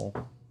the whole...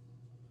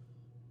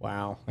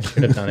 Wow, I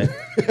should have done it.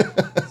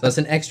 So that's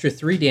an extra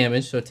 3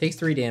 damage. So it takes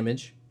 3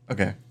 damage.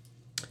 Okay.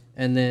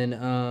 And then,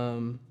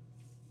 10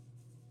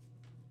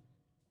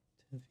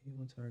 feet,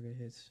 1 target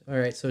hits. All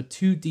right, so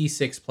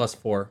 2d6 plus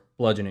 4,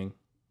 bludgeoning.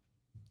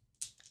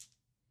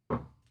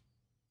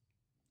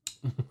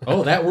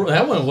 Oh, that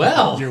went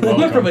well. You're That went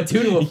welcome. from a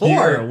 2 to a 4.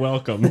 You're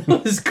welcome.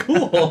 That was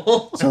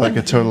cool. So like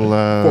a total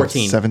of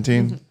 14.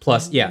 17.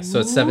 Plus, yeah, so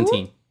it's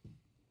 17.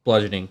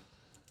 Bludgeoning.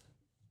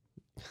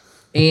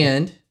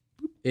 And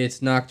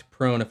it's knocked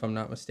prone, if I'm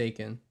not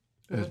mistaken.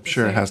 I'm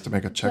sure it has to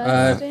make a check. for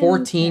Uh, that.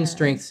 14 Yeah.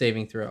 strength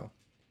saving throw.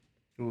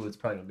 Ooh, it's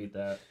probably gonna beat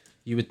that.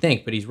 You would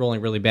think, but he's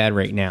rolling really bad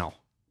right now.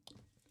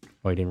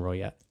 Oh, he didn't roll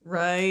yet.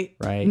 Right.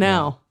 Right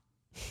now.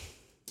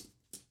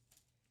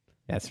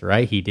 That's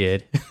right, he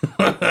did.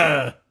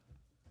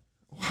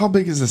 How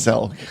big is this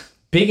elk?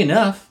 Big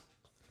enough.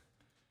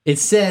 It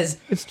says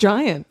It's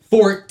giant.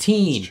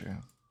 14. True.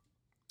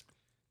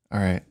 All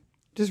right.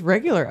 Just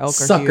regular elk are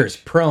Suckers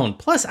huge. prone.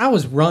 Plus, I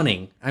was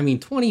running. I mean,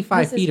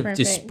 25 This is feet of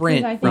just perfect,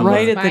 sprint 'cause I think from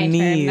Right it's at the my turn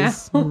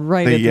knees. now.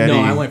 Right The at the Yeti.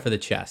 No, I went for the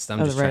chest.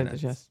 I'm Oh, just right trying at the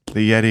to. chest.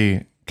 The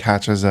Yeti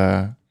catches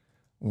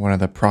one of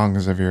the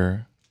prongs of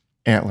your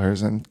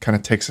antlers and kind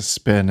of takes a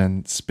spin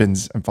and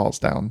spins and falls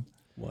down.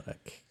 What a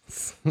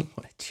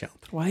what a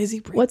jump. Why is he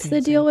What's the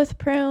deal with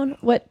prone?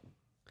 What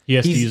He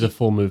has to He's- use a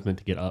full movement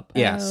to get up.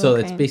 Yeah, Oh, so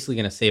it's okay. basically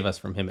going to save us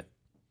from him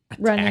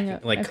running attacking,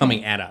 up- like okay.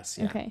 coming at us.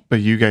 Yeah. Okay. But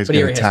you guys But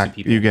he get already has 2 attacked.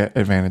 people. You get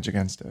advantage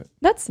against it.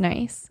 That's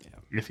nice.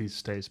 If he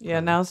stays. Yeah,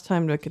 prone. now it's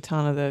time to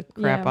katana the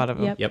crap Yeah, out of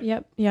him. Yep. Yep.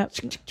 Yep. Yep.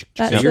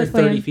 That's So you're the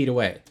plan. 30 feet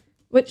away.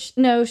 Which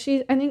no,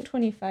 she's I think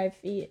 25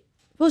 feet.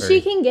 Well, 30.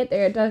 she can get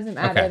there. It doesn't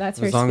matter. That's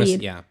her as long speed.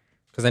 As, yeah,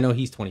 because I know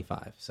he's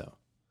 25. So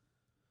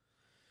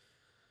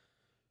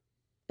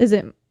Is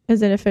it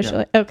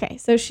officially okay?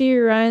 So she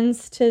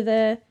runs to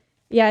the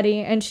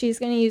Yeti, and she's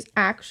going to use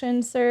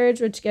Action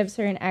Surge, which gives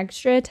her an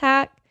extra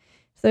attack.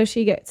 So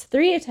she gets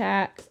 3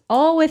 attacks,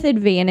 all with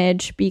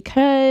advantage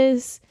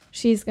because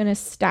she's going to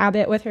stab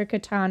it with her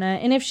katana.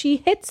 And if she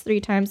hits 3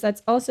 times,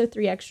 that's also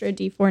 3 extra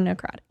D4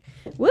 necrotic.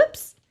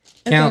 Whoops.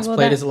 Counts, well,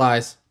 played that- as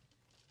lies.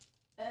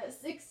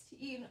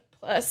 16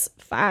 plus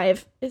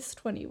 5 is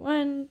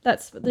 21.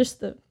 That's just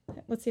the.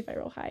 Let's see if I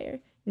roll higher.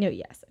 No,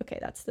 yes. Okay,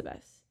 that's the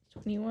best.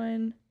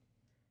 21.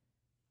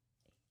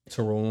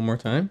 So roll one more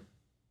time.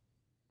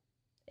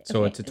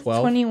 So Okay, it's a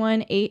 12.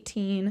 21,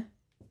 18.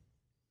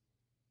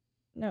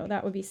 No,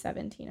 that would be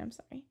 17. I'm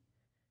sorry.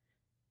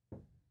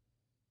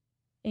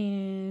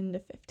 And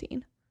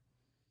 15.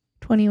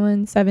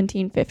 21,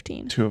 17,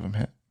 15. 2 of them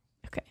hit.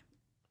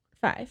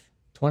 5.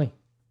 20.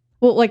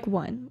 Well, like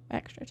 1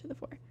 extra to the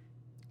 4.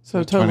 So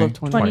a total of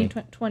 20,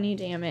 20. 20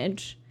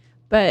 damage.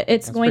 But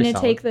it's That's going to pretty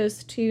solid. take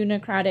those 2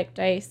 necrotic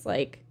dice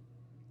like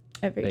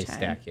every They time.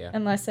 stack, yeah.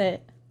 Unless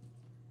it.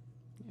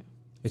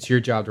 It's your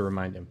job to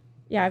remind him.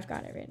 Yeah, I've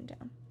got it written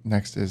down.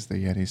 Next is the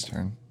Yeti's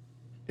turn.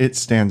 It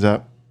stands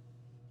up.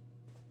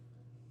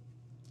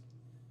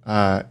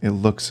 It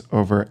looks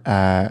over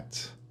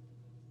at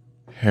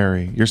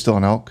Harry. You're still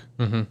an elk?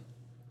 Mm-hmm.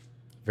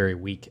 Very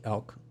weak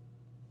elk.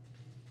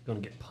 Gonna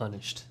get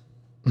punished.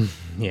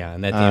 Yeah,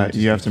 and that damage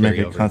is You have to gonna make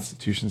a carry over.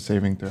 Constitution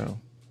saving throw.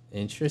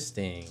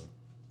 Interesting.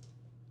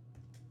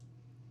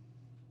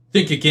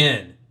 Think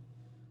again.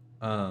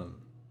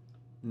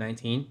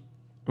 19.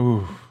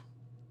 Ooh.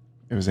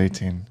 It was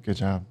 18. Good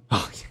job.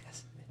 Oh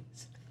yes.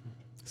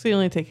 So you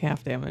only take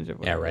half damage of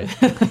Yeah, whatever.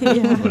 right.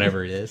 Yeah.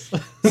 Whatever it is. So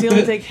you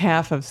only take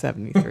half of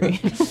 73.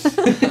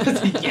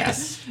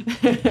 Yes.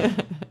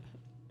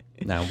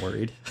 Now I'm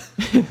worried.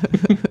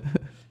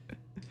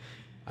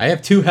 I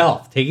have 2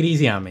 health. Take it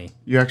easy on me.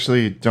 You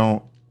actually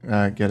don't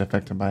get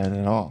affected by it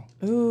at all.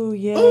 Ooh,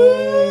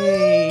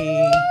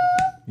 yay.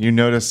 You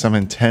notice some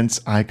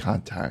intense eye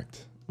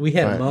contact. We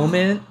had a But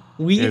moment.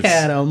 We it's-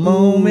 had a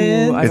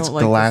moment. Ooh, I It's don't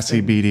like this glassy,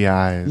 thing. beady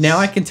eyes. Now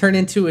I can turn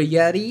into a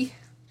Yeti.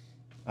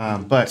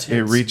 But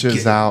it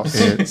reaches out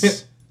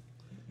its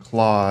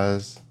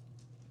claws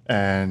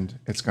and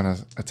it's going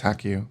to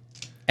attack you.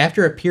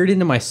 After it peered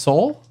into my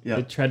soul, Yeah.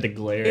 It tried to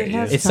glare It at you.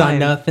 has- it saw Time.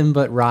 nothing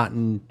but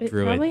rotten It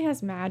druid. probably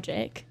has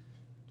magic.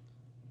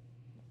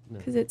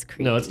 Because it's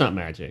creepy. No, it's not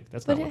magic.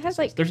 That's But not it what has, this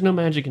like- is. There's no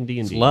magic in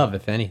D&D. It's love,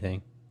 if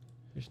anything.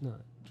 There's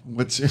not.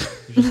 What's your,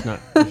 There's just not.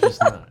 There's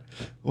just not.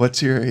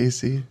 what's your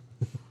AC?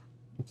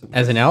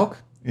 As an elk?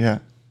 Yeah.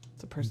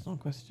 It's a personal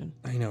question.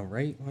 I know,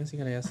 right? Why does he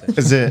gotta ask that?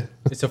 Is it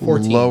It's a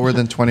 14. lower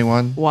than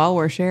 21? While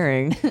we're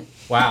sharing,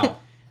 Wow.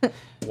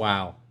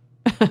 Wow.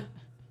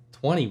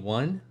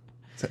 21?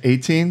 It's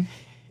 18?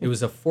 It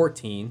was a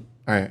 14.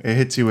 All right. It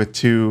hits you with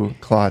 2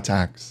 claw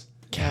attacks.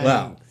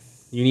 Wow.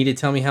 You need to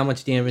tell me how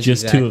much damage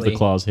Just exactly. 2 of the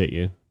claws hit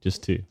you.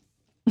 Just 2.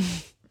 Well,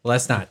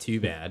 that's not too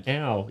bad.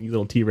 Ow, you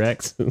little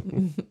T-Rex.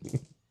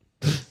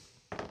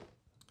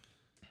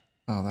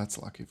 Oh, that's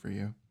lucky for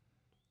you.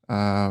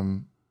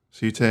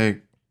 So you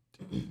take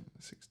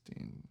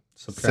 16,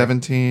 Subtract.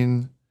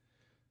 17.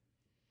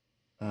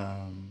 You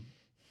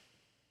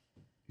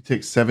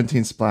take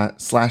 17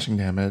 slashing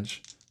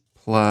damage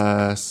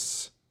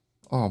plus.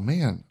 Oh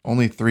man,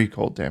 only 3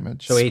 cold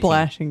damage. So 18.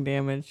 splashing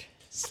damage.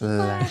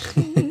 Slash.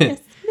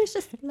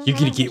 You're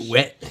gonna get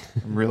wet.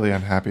 I'm really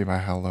unhappy by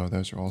how low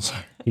those rolls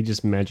are. He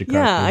just magic.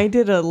 Yeah, I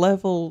did a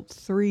level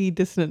 3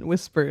 dissonant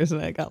whispers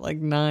and I got like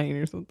 9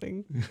 or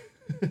something.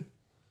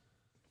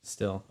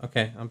 Still.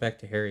 Okay, I'm back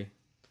to Harry.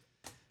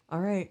 All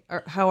right.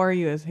 How are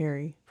you as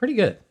Harry? Pretty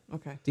good.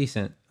 Okay.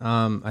 Decent.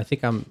 I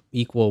think I'm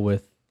equal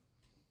with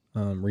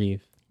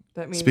Reeve.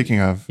 That means Speaking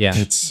of, Yeah,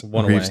 it's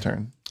one Reeve's away.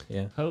 turn.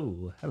 Yeah.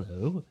 Oh,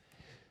 hello.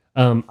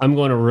 I'm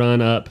going to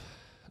run up.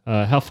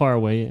 How far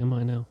away am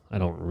I now? I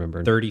don't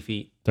remember. 30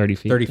 feet. 30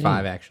 feet?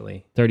 35, Dang.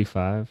 actually.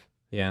 35.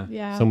 Yeah.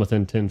 Yeah. So I'm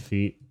within 10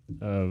 feet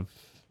of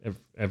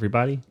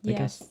everybody, I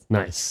Yes. guess.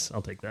 Nice.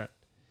 I'll take that.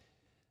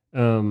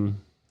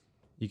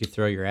 You could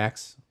throw your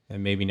axe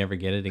and maybe never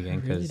get it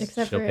again because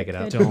Except she'll for pick it it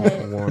up. could-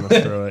 Don't want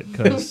to throw it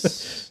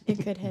because It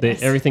could hit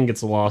us. everything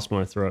gets lost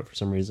when I throw it for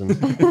some reason.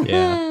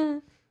 Yeah.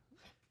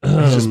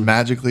 It just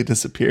magically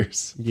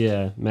disappears.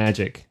 Yeah,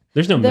 magic.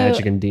 There's no Though,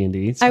 magic in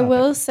D&D. I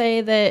will say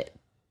that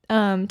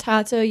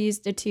Tato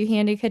used a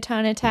 2-handed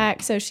katana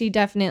attack, so she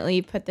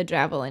definitely put the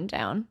javelin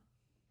down.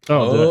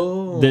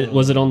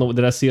 Was it on the?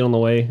 Did I see it on the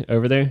way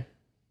over there?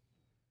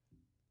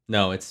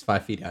 No, it's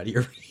 5 feet out of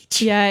your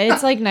reach. Yeah,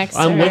 it's like next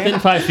to I'm her. within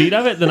 5 feet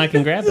of it. Then I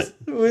can grab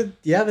it.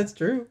 Yeah, that's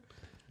true.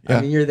 Yeah.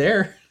 I mean, you're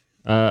there.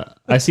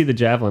 I see the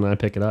javelin. I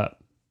pick it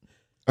up,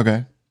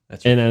 Okay.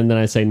 That's and then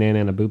I say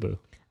 "Nana boo boo."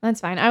 That's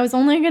fine. I was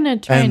only gonna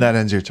try And and that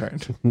ends your turn.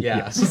 Yeah.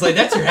 Yes. It's like,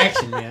 that's your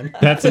action, man.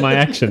 That's my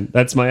action.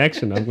 That's my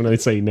action. I'm going to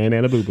say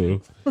 "Nana boo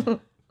boo." All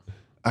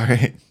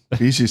right.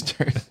 Bijou's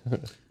turn.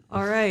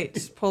 All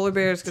right. Polar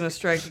bear is going to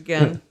strike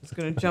again. It's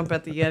going to jump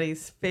at the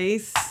Yeti's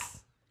face.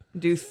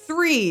 Do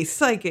 3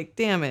 psychic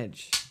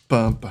damage.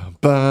 Bum, bum,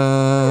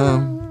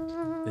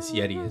 bum. This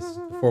Yeti is,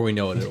 before we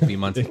know it, it'll be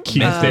months. Keith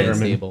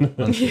mentally Fairman.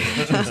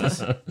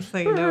 unstable. So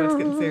you know it's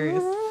getting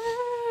serious.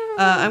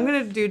 I'm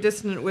gonna do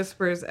Dissonant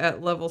Whispers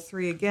at level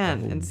 3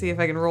 again and see if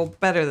I can roll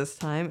better this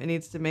time. It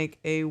needs to make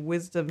a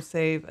Wisdom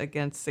save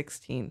against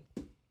 16.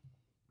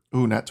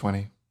 Ooh, not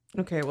 20.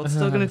 Okay, well, it's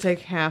still gonna take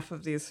half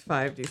of these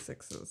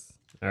 5d6s.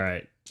 All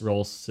right,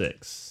 roll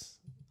 6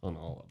 on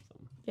all of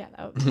them. Yeah,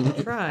 that would be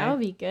good. Try. That would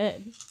be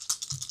good.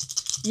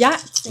 Yeah.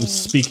 I'm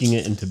speaking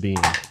it into being.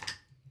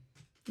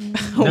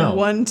 No.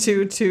 1,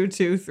 2, 2,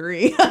 2,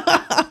 3.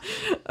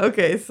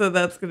 Okay, so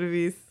that's gonna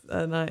be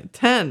 9,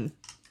 10.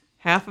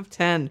 Half of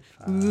 10.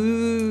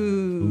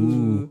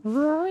 Ooh.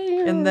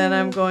 And then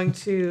I'm going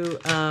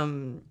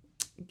to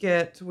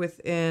get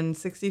within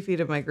 60 feet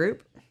of my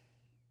group.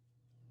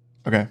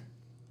 Okay.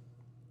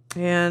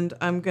 And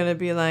I'm going to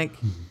be like,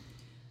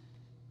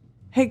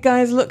 hey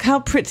guys, look how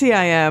pretty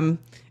I am.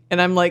 And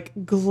I'm like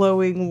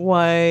glowing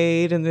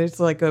white, and there's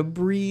like a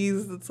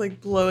breeze that's like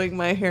blowing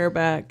my hair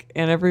back,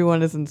 and everyone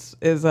gets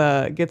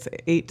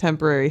 8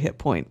 temporary hit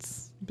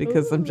points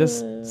because I'm just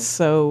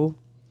so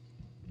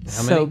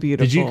many?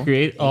 beautiful. Did you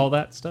create all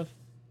that stuff?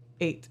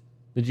 8.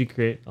 Did you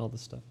create all the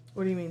stuff?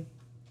 What do you mean?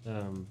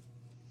 The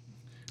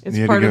It's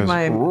Yeti part of goes,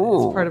 my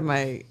 "Ooh." it's part of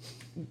my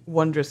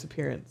wondrous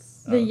appearance.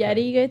 The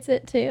Yeti gets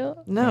it too.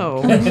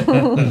 No.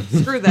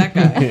 Screw that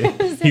guy.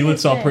 He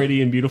looks all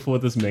pretty and beautiful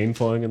with his mane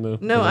flowing in the.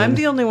 No, I'm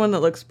the only one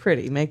that looks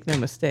pretty. Make no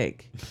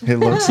mistake. It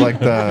looks like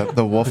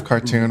the wolf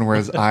cartoon where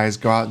his eyes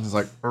go out and he's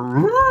like,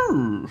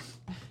 Byung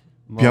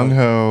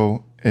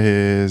Ho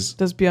is.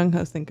 Does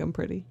Byung-ho think I'm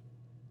pretty?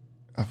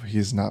 Oh,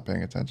 he's not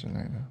paying attention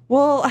right now.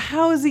 Well,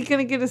 how is he going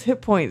to get his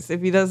hit points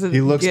if he doesn't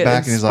He looks get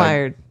back and he's like,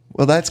 inspired?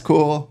 well, that's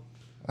cool.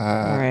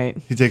 All right.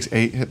 He takes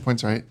 8 hit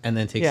points, right? And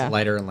then takes Yeah. a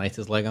lighter and lights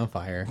his leg on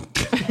fire.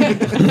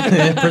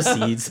 And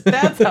proceeds.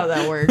 That's how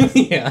that works.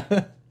 Yeah.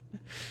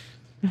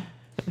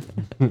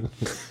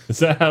 Is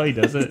that how he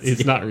does it?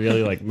 It's not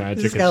really like magic.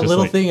 He's It's got a just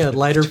little like, thing, a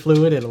lighter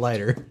fluid and a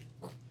lighter.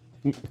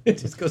 It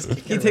just goes.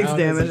 He takes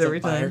damage every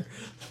time.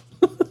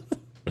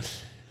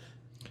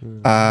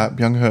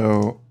 Byung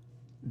Ho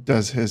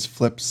does his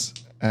flips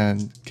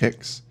and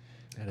kicks.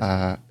 That is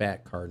a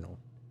fat cardinal.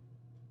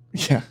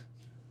 Yeah.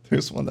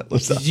 There's one that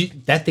lives up.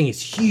 That thing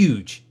is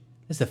huge.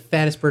 That's the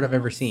fattest bird I've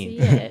ever See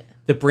seen. it.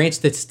 The branch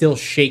that's still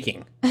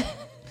shaking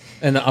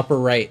in the upper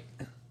right.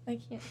 I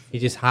can't. He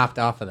just hopped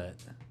off of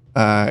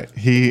that.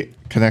 He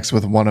connects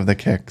with one of the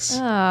kicks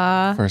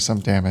Ah. for some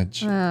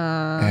damage.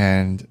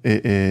 And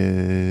it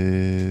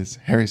is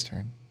Harry's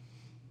turn.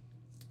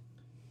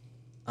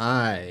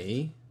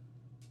 I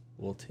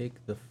will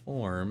take the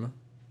form.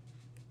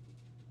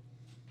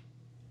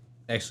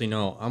 Actually,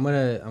 no. I'm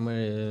gonna.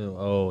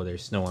 Oh,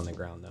 there's snow on the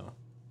ground though.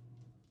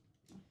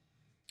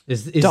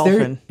 Is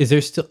Dolphin.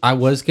 there still? I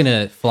was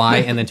gonna fly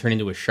and then turn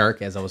into a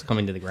shark as I was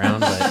coming to the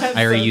ground, but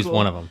I already so used cool.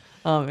 one of them.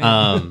 Oh,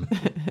 man.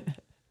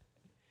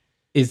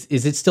 Is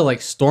it still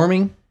like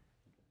storming?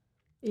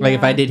 Like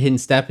if I Yeah. did hidden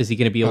step, is he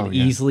gonna be able Oh, to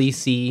yeah. easily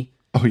see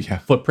Oh, yeah.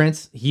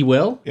 footprints? He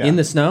will Yeah. in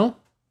the snow.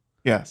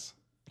 Yes.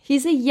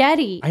 He's a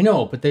Yeti. I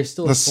know, but there's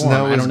still The a storm.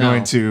 snow I is don't know.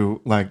 going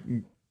to, like,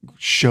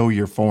 show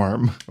your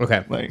form.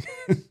 Okay. Like,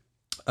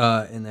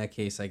 In that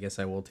case, I guess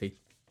I will take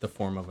the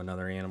form of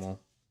another animal.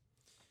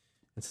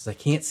 And since I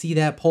can't see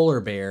that polar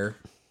bear,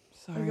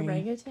 Like Sorry.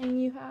 orangutan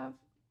you have.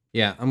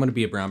 yeah, I'm gonna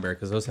be a brown bear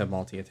because those have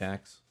multi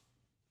attacks,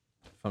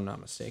 if I'm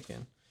not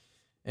mistaken.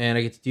 And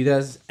I get to do that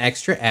as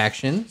extra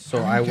action,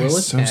 so I you will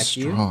guys attack so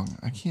you. strong.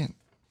 I can't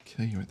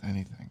kill you with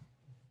anything.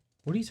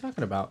 What are you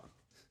talking about?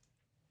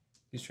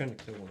 He's trying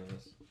to kill one of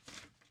us.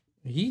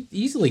 He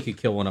easily could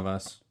kill one of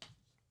us.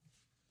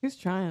 Who's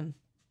trying?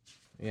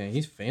 Yeah,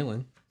 he's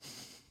failing.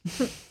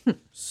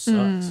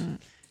 Sucks.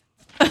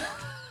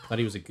 Thought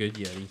he was a good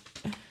Yeti.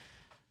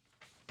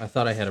 I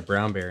thought I had a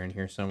brown bear in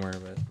here somewhere,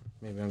 but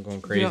maybe I'm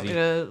going You want me crazy.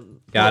 to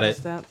Got pull it.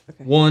 the stat?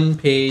 Okay. 1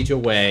 page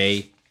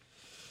away.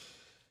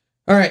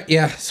 All right,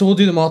 yeah. So we'll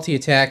do the multi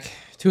attack.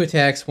 2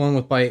 attacks, 1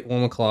 with bite,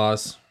 1 with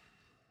claws.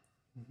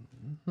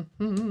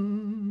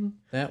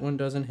 That one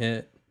doesn't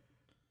hit.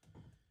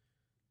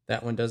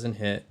 That one doesn't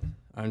hit.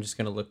 I'm just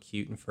gonna look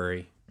cute and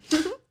furry.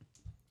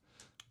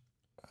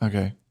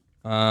 Okay.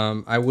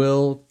 I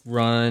will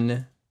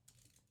run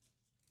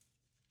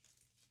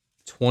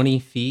 20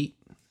 feet.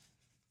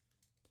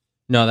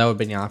 No, that would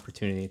be an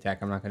opportunity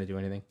attack. I'm not gonna do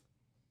anything.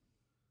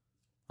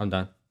 I'm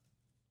done.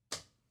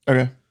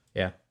 Okay.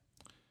 Yeah.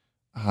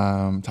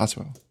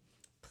 Tatsuo.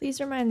 Please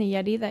remind the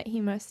Yeti that he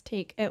must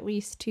take at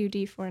least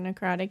 2d4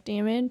 necrotic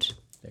damage.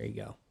 There you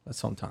go.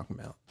 That's what I'm talking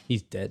about.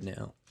 He's dead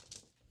now.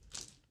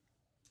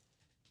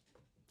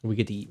 We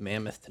get to eat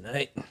mammoth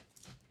tonight.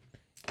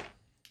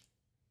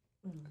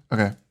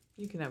 Okay.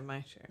 You can have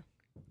my share.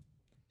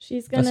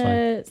 She's That's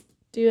gonna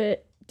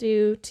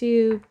do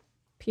 2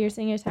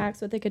 piercing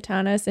attacks with the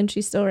katana since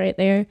she's still right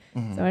there.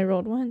 Mhm. So I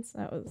rolled once.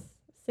 That was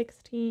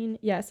 16.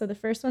 Yeah, so the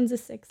first one's a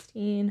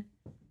 16.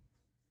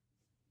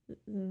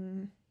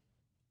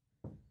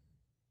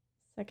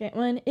 Second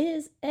one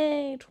is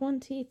a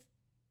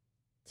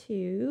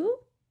 22.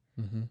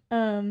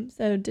 Mm-hmm.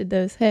 So did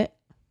those hit?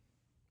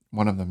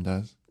 One of them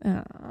does.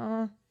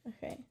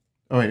 Okay.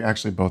 Oh, wait.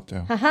 Actually, both do.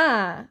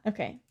 Haha.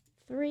 Okay.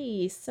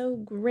 3. So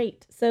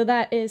great. So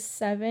that is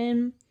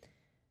 7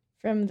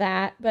 from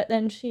that, but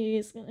then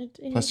she's gonna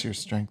take. Plus your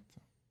strength.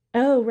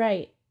 Oh,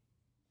 right.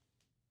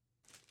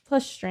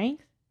 Plus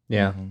strength.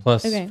 Yeah, Mhm.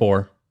 plus Okay.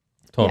 4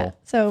 total Yeah,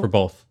 so for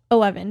both.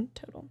 11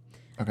 total.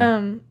 Okay.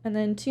 And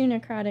then 2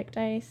 necrotic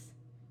dice,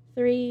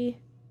 3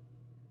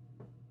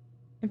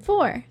 and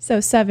 4. So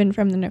 7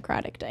 from the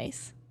necrotic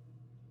dice.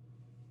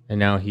 And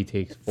now he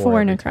takes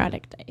 4 every time.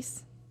 necrotic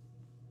dice.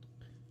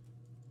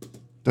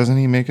 Doesn't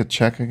he make a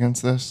check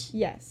against this?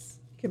 Yes.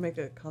 You can make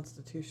a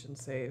Constitution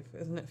save,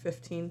 isn't it?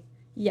 15.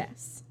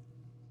 Yes.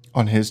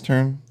 On his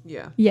turn?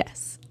 Yeah,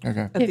 Yes.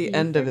 Okay. at If the you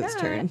end of its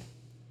forgot. turn.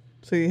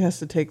 So he has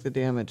to take the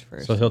damage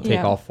first. So he'll take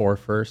Yeah. all 4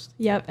 first.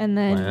 Yep. And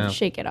then Wow.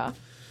 shake it off.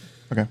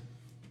 Okay.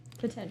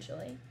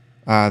 Potentially.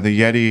 The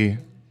Yeti.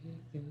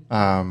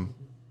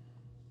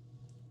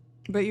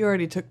 But you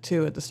already took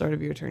 2 at the start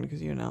of your turn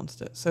because you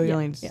announced it. So he Yeah,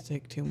 only needs yeah. to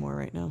take 2 more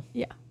right now.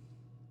 Yeah.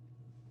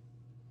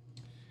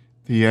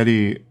 The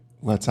Yeti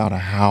lets out a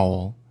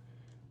howl.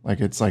 Like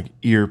it's like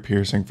ear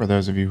piercing for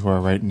those of you who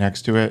are right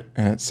next to it.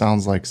 And it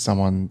sounds like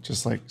someone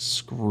just like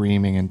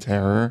screaming in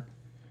terror.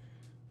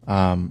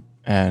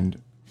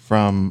 And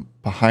from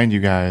behind you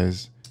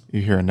guys,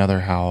 you hear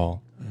another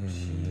howl.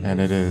 And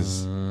it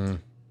is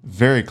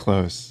very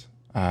close.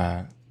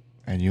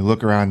 And you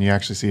look around, you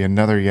actually see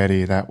another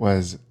Yeti that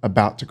was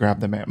about to grab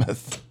the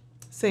mammoth.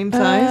 Same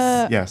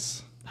size?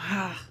 Yes.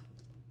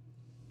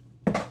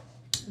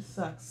 This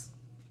sucks.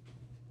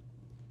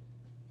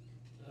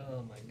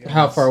 Oh my god.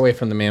 How far away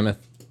from the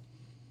mammoth?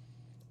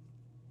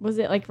 Was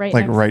it like right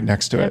Like next? right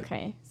next to it.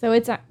 Okay. So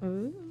it's at.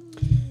 Ooh.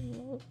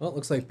 Well, it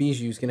looks like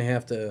Bijou's going to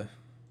have to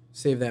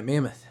save that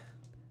mammoth.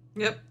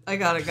 Yep, I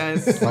got it,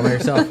 guys. All by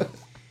yourself.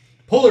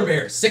 Polar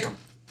bear, sick 'em.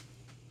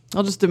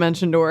 I'll just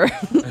dimension door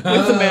with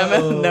the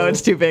mammoth. No,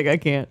 it's too big. I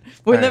can't.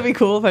 Wouldn't that be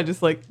cool if I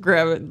just like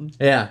grab it and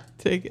Yeah.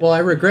 take it? Well, I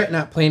regret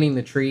not planting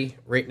the tree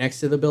right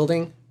next to the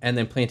building and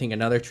then planting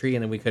another tree,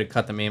 and then we could have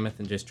cut the mammoth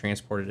and just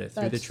transported it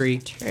through the That's tree.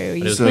 True. it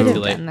You was could way have too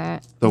late. done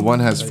that. The one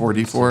has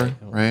 44,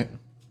 right?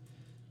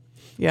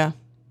 Yeah.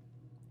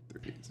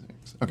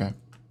 Okay.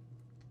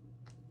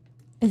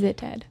 Is it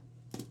dead?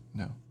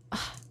 No.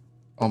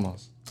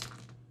 Almost.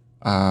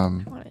 I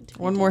wanted to.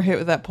 One more hit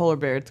with that polar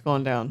bear, it's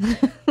going down.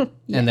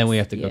 And then we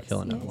have to go Yes, kill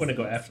another I'm one. gonna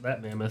go after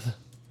that mammoth.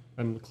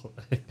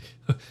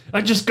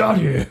 I just got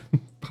here.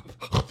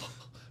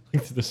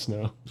 Like through the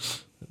snow.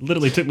 It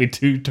literally took me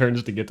 2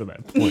 turns to get to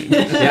that point.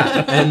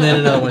 Yeah, and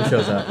then another one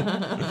shows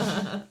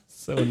up.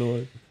 So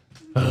annoying.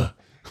 All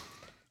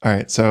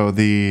right. So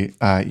the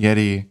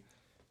Yeti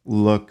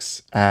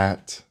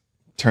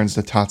turns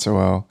to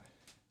Tatsuo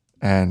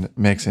and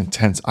makes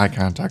intense eye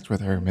contact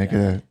with her. Make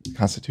a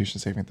Constitution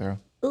saving throw.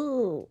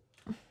 Ooh.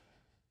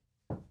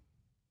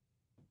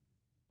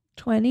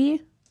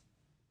 20.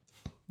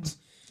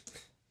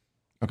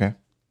 Okay.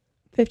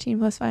 15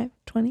 plus 5.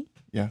 20.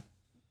 Yeah.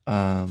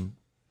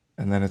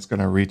 And then it's going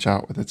to reach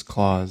out with its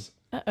claws.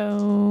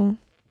 Uh-oh.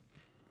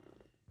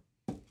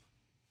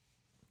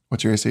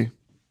 What's your AC?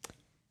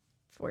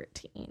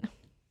 14.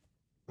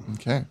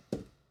 Okay.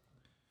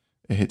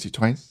 It hits you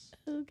twice.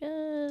 Oh,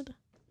 good.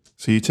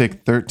 So you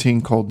take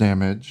 13 cold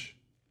damage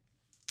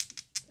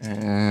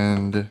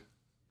and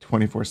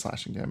 24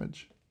 slashing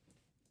damage.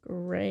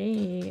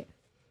 Great.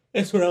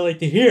 That's what I like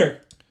to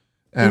hear.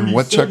 And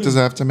what check does it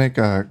have to make?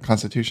 A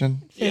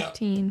Constitution?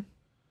 15.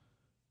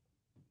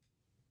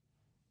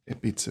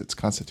 It beats its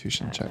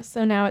Constitution check.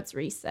 So now it's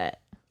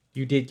reset.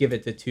 You did give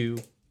it the 2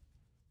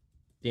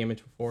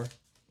 damage before?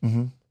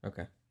 Mm-hmm.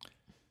 Okay.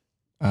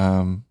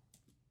 And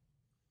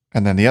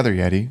then the other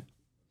Yeti.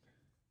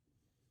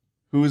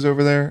 Who is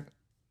over there?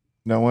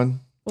 No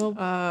one? Well,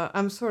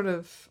 I'm sort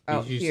of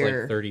out He's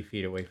here. like 30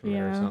 feet away from her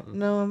or Yeah. something.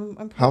 No, I'm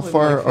How probably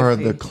far like are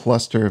 50. the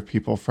cluster of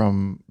people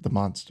from the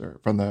monster?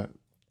 From the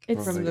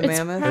it's, From the it's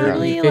mammoth?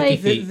 probably 50 like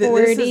feet.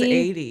 40. This is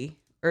 80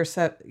 or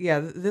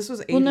this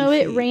was 80. Well, no,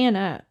 it feet. ran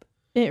up.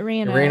 It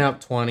ran It up. ran up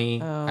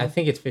 20. Oh. I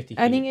think it's 50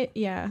 feet. I think it,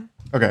 yeah.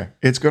 Okay.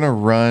 It's gonna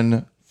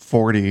run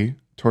 40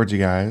 towards you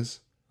guys.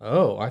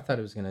 Oh, I thought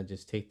it was going to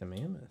just take the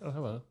mammoth. Oh,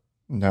 hello.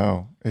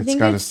 No. I It's think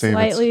gotta it's save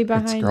slightly its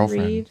behind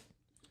girlfriend. Reed.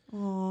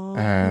 Aw.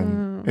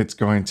 And it's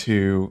going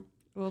to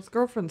Well, its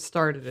girlfriend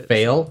started it.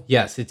 Fail?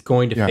 Yes, it's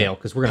going to Yeah. fail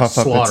because we're going to puff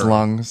up its slaughter.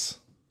 lungs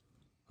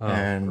Oh,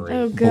 and great.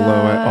 Oh, blow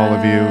at all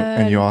of you, God.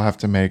 and you all have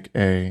to make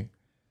a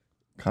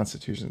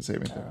Constitution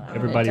saving throw.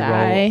 Everybody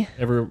die.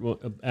 roll.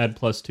 Add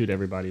 +2 to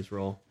everybody's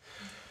roll.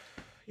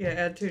 Yeah,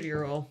 add 2 to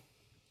your roll.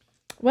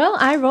 Well,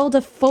 I rolled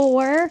a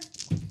 4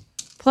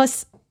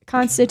 plus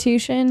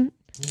Constitution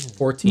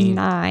 14.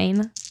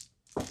 9.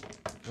 I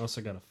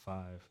also got a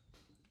 5.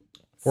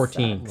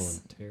 14. Rolling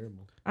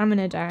terrible. I'm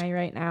gonna die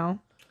right now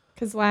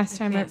because last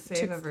time I can't save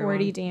took everyone.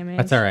 40 damage.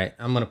 That's all right.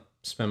 I'm going to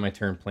spend my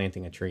turn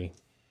planting a tree.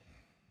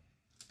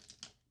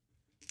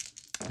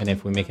 And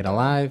if we make it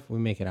alive, we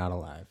make it out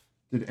alive.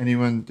 Did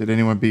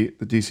anyone beat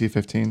the DC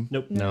 15?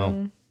 Nope.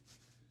 No.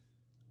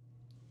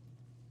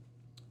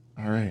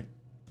 All right.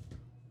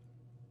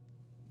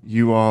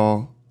 You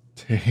all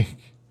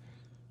take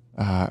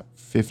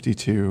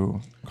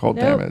 52 cold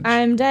Nope, damage.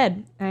 I'm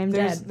dead. I'm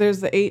There's dead.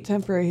 the 8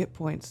 temporary hit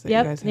points that you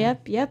guys Yep,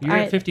 have. yep. You're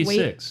at Wait,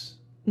 56.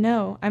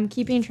 No, I'm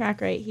keeping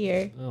track right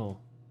here. Oh,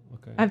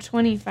 okay. I have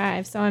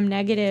 25, so I'm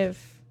negative.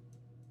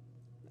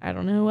 I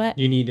don't know what.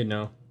 You need to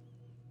know.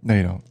 No,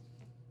 you don't.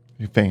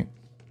 You faint.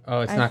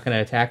 Oh, it's I've- not going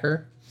to attack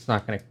her? It's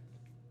not going to...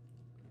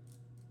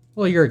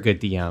 Well, you're a good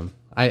DM.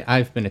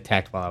 I've been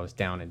attacked while I was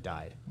down and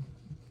died.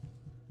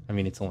 I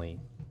mean, it's only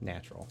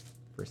natural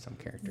for some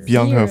characters.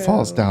 Byung Ho 0.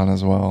 falls down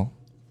as well.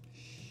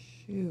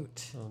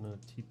 Shoot. Oh no,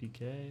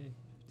 TPK.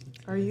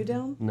 Are you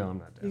down? No, I'm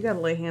not down. You gotta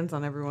lay hands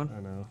on everyone. I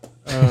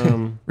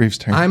know. Reeve's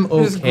turn. I'm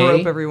Just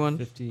grope okay. everyone.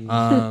 50.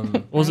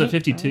 What was it? Right,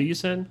 52? right. You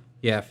said?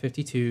 Yeah,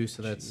 52,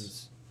 so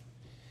that's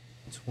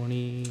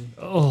 20...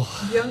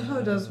 Oh, Young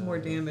Ho does more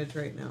damage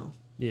right now.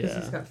 Because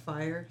he's yeah. got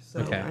fire, so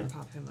Okay. I'd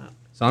pop him up.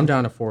 So I'm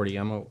down to 40.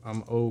 I'm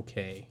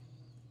okay.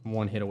 I'm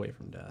one hit away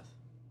from death.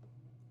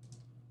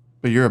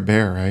 But you're a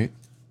bear, right?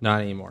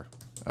 Not anymore.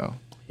 Oh.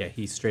 Yeah,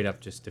 he straight up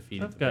just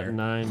defeated I've the got bear.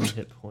 9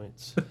 hit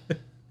points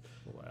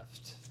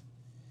left.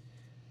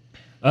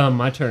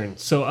 My turn.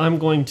 So I'm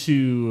going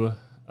to.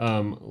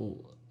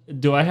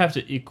 Do I have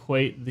to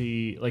equate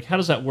the how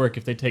does that work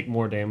if they take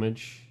more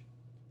damage?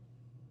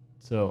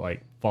 So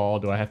fall,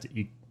 do I have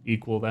to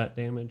equal that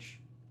damage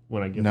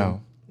when I give No.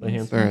 them lay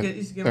hands? They're You at-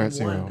 just give they're him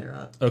at one, 0. they're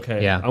up.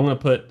 Okay. Yeah. I'm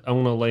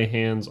gonna lay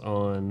hands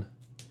on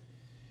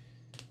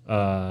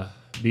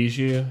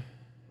Bijou.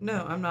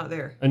 No, I'm not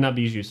there. Not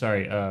Bijou,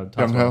 sorry.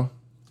 Byung Ho?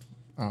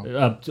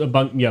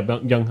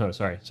 Young Ho,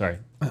 sorry. And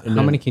How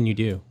then many can you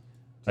do?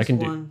 I can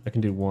one.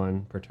 do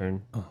one per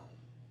turn. Oh.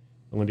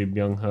 I'm gonna do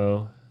Byung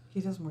Ho. He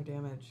does more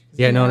damage. 'Cause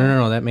Yeah, he-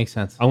 no. That makes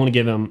sense. I want to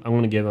give him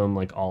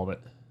all of it.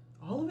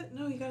 All of it?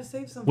 No, you gotta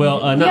save something. Well,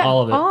 not Yeah,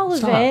 all of it. all of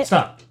Stop, it.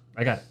 Stop.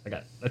 I got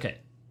it. Okay.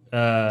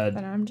 But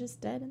I'm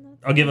just dead in that.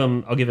 I'll give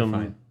him.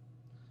 fine.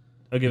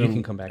 I'll give You him.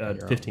 can come back on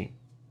your own. 15.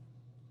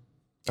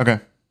 Okay.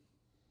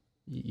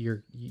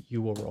 You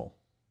will roll.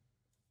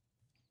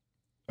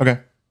 Okay.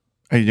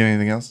 Are you doing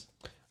anything else?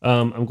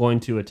 I'm going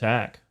to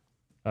attack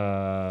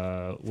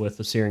with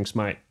the Searing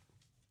Smite.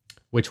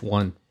 Which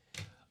one?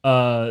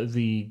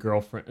 The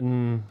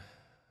girlfriend.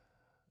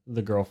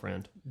 The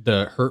girlfriend.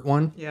 The hurt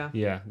one? Yeah.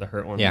 Yeah, the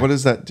hurt one. Yeah. What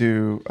does that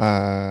do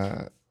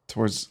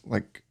towards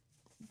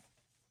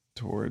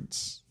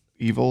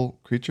evil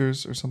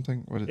creatures or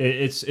something? What?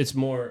 It's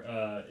more.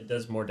 It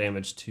does more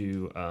damage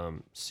to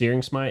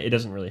Searing Smite. It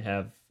doesn't really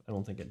have. I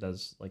don't think it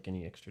does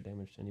any extra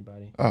damage to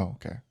anybody. Oh,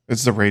 okay.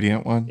 It's the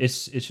radiant one.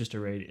 It's just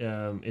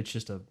a it's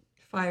just a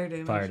Fire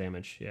damage. fire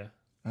damage. Yeah.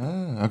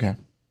 Ah, okay.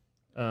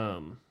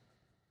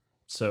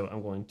 So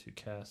I'm going to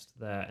cast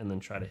that and then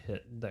try to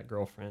hit that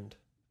girlfriend.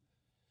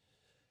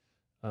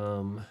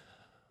 With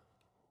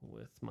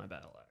my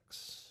battle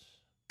axe.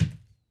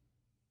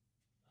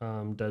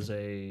 Does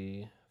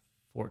a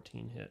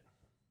 14 hit?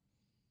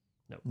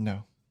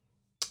 No.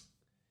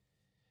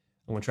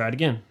 I'm gonna try it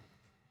again.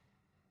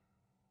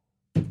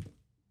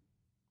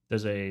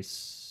 Does a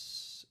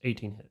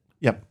 18 hit?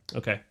 Yep.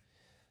 Okay.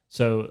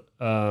 So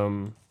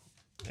I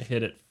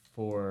hit it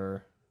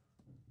for.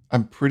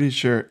 I'm pretty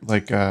sure.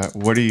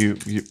 What are you?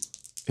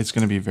 It's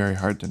going to be very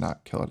hard to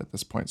not kill it at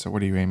this point. So,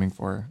 what are you aiming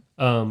for?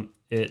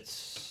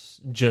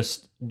 It's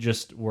just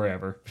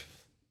wherever,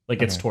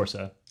 its Okay.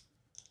 torso.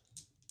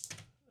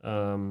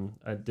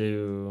 I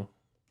do.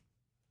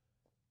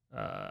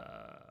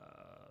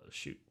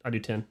 Shoot, I do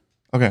 10.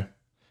 Okay.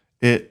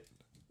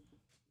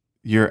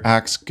 Your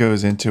axe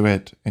goes into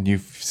it, and you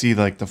see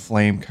the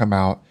flame come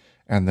out,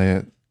 and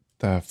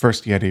the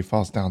first Yeti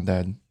falls down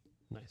dead.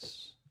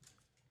 Nice.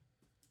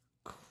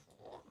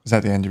 Is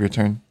that the end of your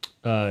turn?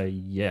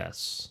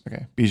 Yes.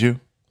 Okay. Bijou.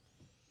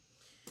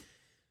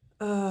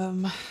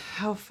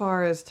 How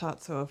far is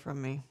Tatsuo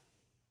from me?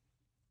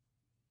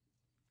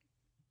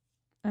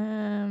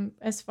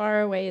 As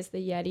far away as the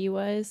Yeti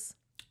was.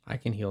 I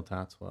can heal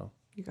Tatsuo.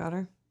 You got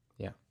her?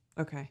 Yeah.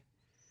 Okay.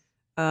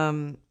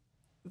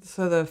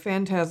 So the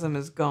phantasm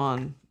is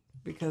gone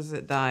because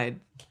it died.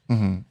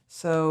 Mm-hmm.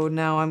 So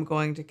now I'm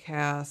going to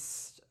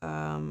cast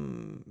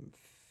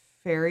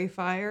Fairy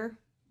Fire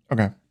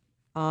Okay.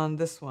 on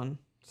this one.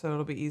 So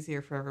it'll be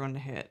easier for everyone to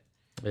hit.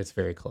 It's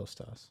very close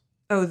to us.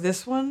 Oh,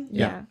 this one?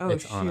 Yeah. Oh,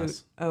 it's shoot. on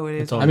us. Oh, it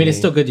is. It's on I mean, it's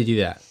me. still good to do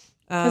that.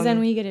 Because then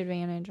we get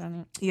advantage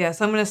on it. Yeah,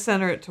 so I'm going to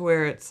center it to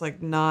where it's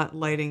not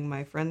lighting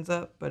my friends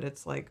up, but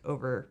it's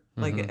over,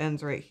 it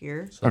ends right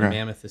here. So the Okay.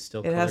 mammoth is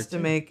still It has to colored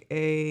too? make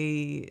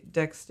a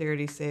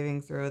dexterity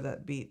saving throw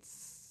that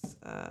beats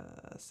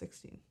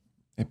 16.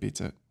 It beats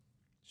it.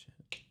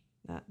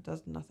 That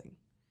does nothing.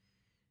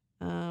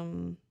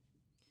 I'm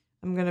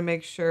gonna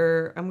make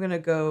sure I'm gonna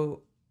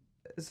go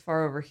as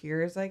far over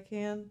here as I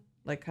can,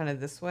 kind of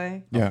this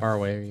way. How Yeah. far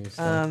away are you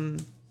still?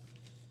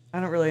 I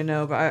don't really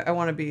know, but I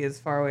want to be as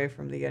far away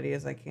from the Yeti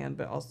as I can,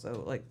 but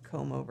also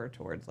comb over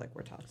towards where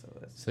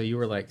Tatsuo is. So you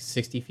were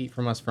 60 feet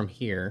from us from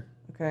here.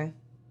 Okay.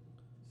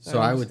 So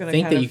I'm I just would gonna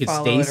think kind that of you could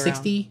follow stay it around.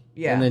 60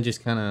 Yeah. and then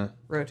just kind of...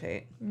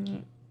 Rotate.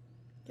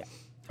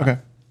 Okay.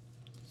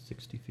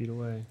 60 feet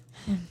away.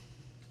 All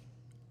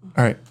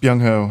right.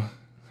 Byung Ho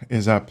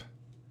is up.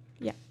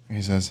 Yeah.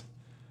 He says,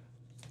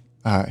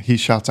 he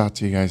shouts out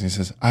to you guys. And he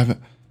says,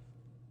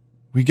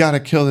 we got to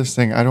kill this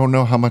thing. I don't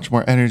know how much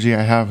more energy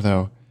I have,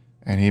 though.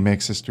 And he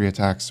makes his 3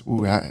 attacks.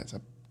 Ooh, that's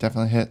a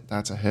definitely hit.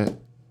 That's a hit.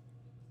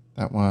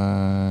 That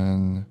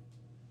one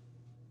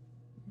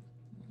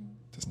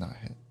does not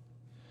hit.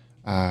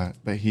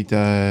 But he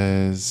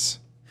does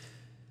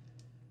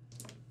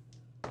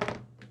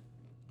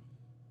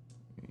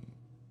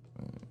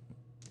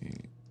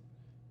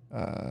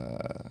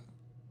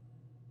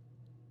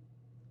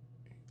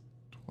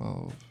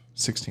 12,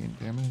 16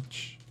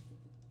 damage.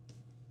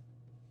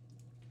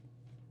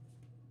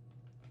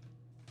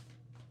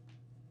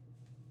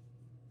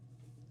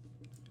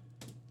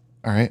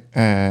 All right,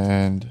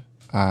 and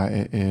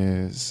it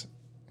is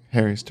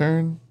Harry's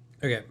turn.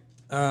 Okay.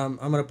 I'm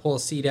gonna pull a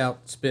seed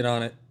out, spit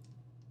on it,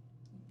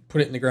 put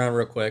it in the ground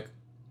real quick,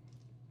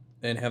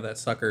 and have that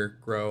sucker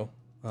grow.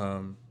 I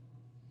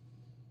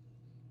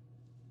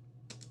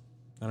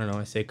don't know.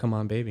 I say, "Come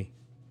on, baby."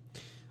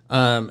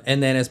 And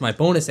then as my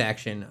bonus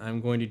action,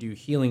 I'm going to do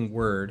Healing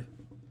Word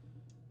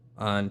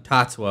on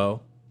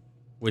Tatsuo,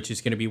 which is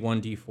going to be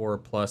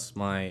 1d4 plus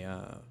my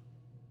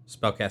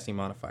spellcasting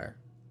modifier.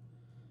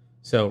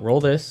 So roll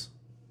this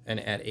and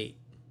add 8.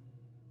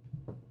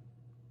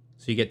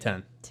 So you get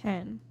 10.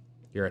 10.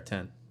 You're at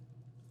 10.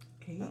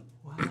 8.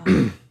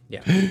 Wow.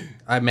 Yeah.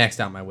 I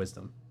maxed out my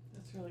wisdom.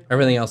 That's really cool.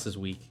 Everything else is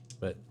weak,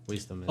 but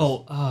wisdom is.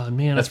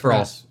 Man. That's I for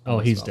all forgot. Oh,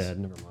 he's spells. dead.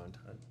 Never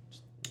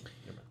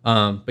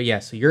mind. But yeah,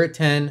 so you're at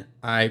 10.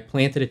 I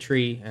planted a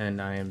tree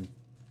and I am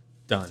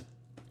done.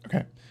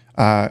 Okay.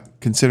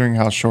 Considering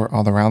how short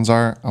all the rounds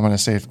are, I'm going to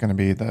say it's going to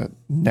be the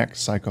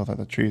next cycle that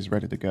the tree is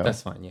ready to go.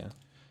 That's fine,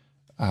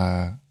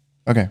 yeah.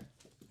 Okay.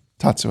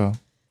 Tatsuo.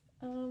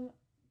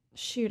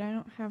 Shoot, I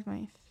don't have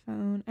my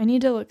phone. I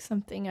need to look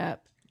something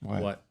up.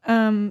 What?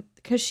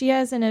 Because she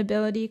has an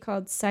ability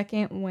called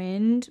Second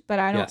Wind, but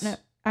I don't Yes. know.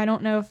 I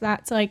don't know if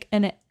that's like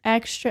an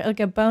extra,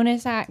 like a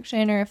bonus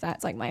action, or if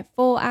that's like my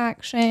full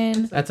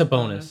action. That's a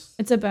bonus.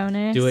 It's a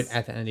bonus. Do it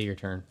at the end of your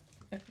turn.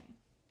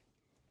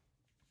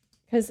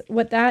 Because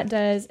what that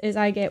does is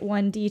I get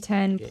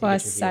 1d10 you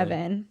plus get your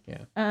healing.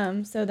 7.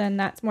 Yeah. So then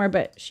that's more,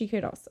 but she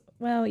could also.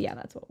 Well, yeah,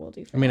 that's what we'll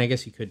do. For I mean, that. I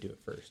guess you could do it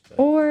first. But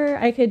Or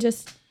I could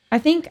just. I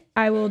think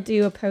I will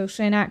do a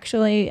potion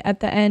actually at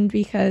the end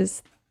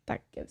because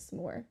that gives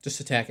more. just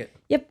attack it.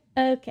 Yep.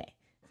 Okay.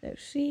 So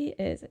she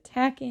is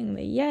attacking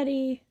the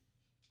Yeti.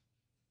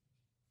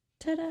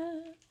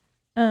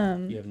 Ta-da.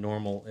 You have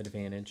normal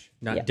advantage,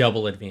 not Yeah.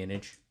 double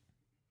advantage.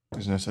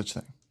 There's no such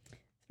thing.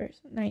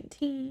 First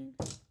 19.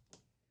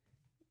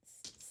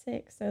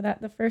 6. So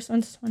that the first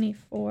one's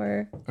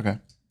 24. Okay.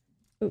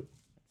 Ooh.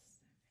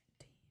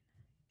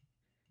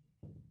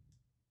 17.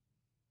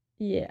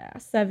 Yeah,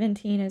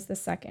 17 is the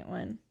second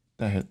one.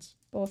 That hits.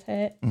 Both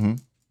hit. Mm-hmm.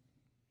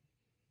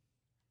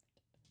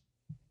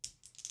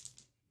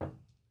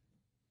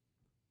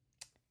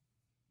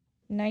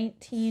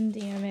 $19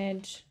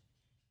 damage.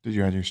 Did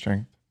you add your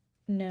strength?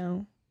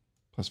 No.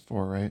 Plus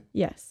 4, right?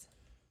 Yes.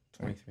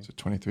 23. So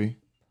 23.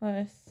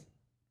 Plus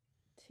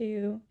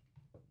 2.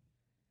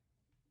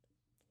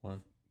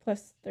 1.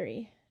 Plus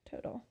 3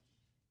 total.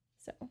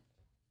 So,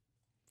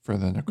 For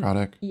the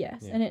necrotic. yes.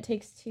 Yeah. And it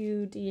takes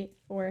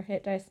 2d4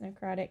 hit dice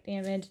necrotic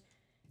damage.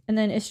 And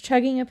then is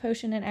chugging a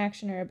potion an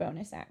action or a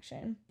bonus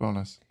action?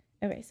 Bonus.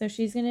 Okay, so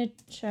she's going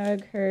to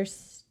chug her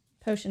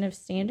potion of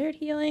standard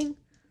healing.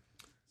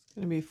 It's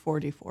going to be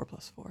 4d4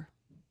 plus 4.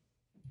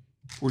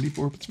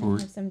 44 plus I 4.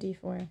 have some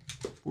d4.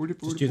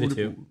 44. Just do the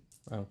 2.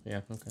 Oh,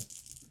 yeah, okay.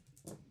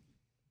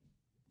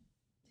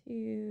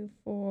 2,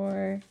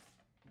 4,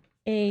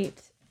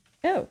 8.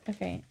 Oh,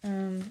 okay.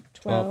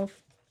 12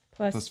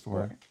 Plus 4.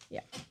 4.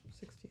 Yeah,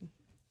 16.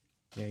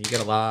 Yeah, you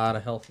got a lot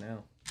of health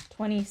now.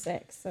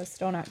 26. So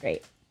still not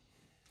great.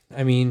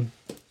 I mean,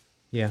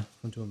 yeah,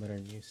 I'm doing better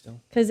than you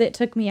still. Because it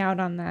took me out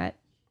on that.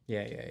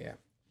 Yeah.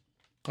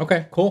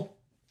 Okay, cool.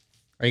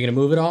 Are you going to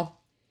move it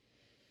all?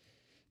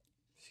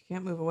 If she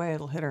can't move away,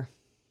 it'll hit her.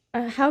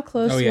 How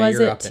close Oh, yeah, was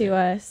you're it up in to it.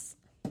 us?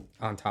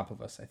 On top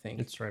of us, I think.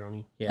 It's right on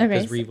you. Yeah, Okay,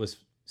 because so- Reeve was...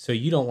 So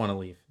you don't want to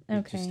leave. You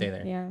Okay. just stay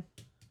there. Yeah.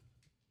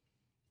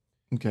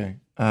 Okay.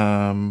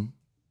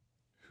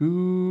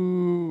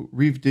 Who...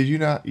 Reeve, did you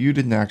not... You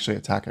didn't actually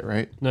attack it,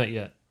 right? Not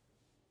yet.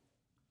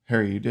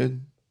 Harry, you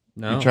did?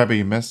 No. You tried, but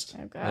you missed?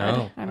 Oh, God.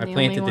 No. I'm I the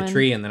planted only the one.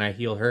 tree and then I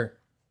healed her.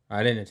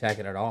 I didn't attack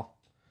it at all.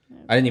 Oh,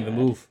 I didn't even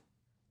God. move.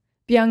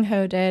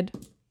 Byung-ho did.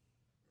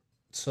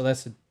 So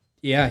that's...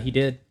 Yeah, he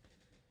did.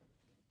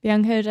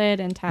 Byung-ho did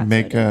and Tatsuo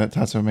Make did.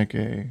 Tatsuo make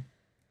a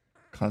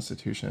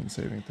Constitution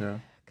saving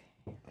throw.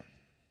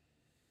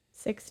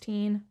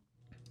 16.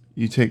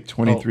 You take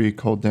 23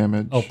 cold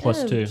damage. Oh,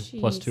 plus Oh, 2.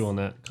 Plus jeez. 2 on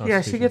that. Yeah,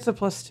 she Constitution. gets a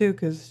 +2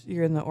 because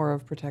you're in the aura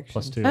of protection.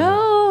 plus 2.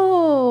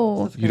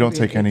 Oh. It's You gonna don't be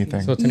take an 18.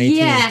 anything. So it's an 18.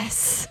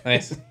 Yes.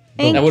 Nice.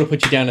 Thank- That would have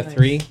put you down to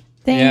 3.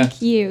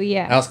 Thank you.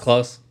 Yeah. That was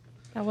close.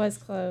 That was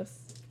close.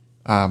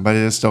 But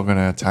it is still going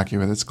to attack you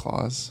with its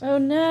claws. Oh,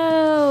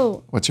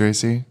 no. What's your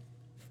AC?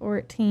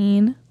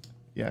 14.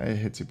 Yeah, it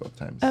hits you both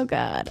times. Oh,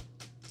 God.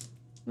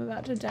 I'm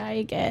about to die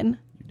again.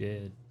 You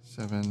did.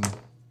 7,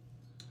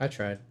 I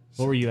tried.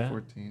 What were you at?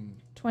 14.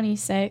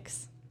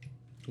 26.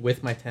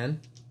 With my 10?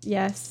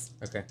 Yes.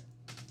 Okay.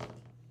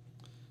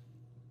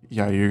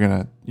 Yeah, you're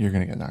gonna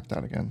get knocked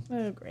out again.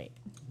 Oh, great.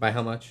 By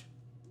how much?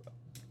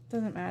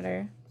 Doesn't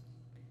matter.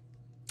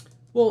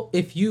 Well,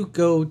 if you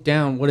go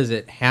down, what is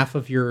it? Half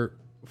of your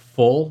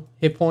full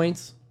hit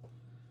points,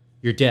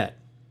 you're dead.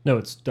 No,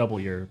 it's double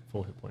your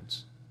full hit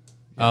points.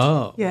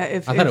 Oh. Yeah, I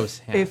thought it was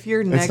half. if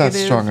your not negative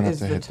strong enough is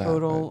to the hit that,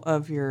 total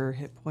of your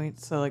hit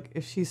points, so like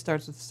if she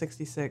starts with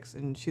 66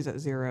 and she's at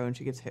 0 and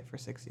she gets hit for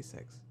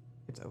 66,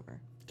 it's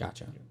over.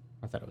 Gotcha.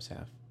 I thought it was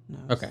half. No.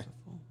 it's Okay. still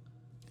full.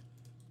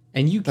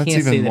 And you That's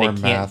can't say even that more it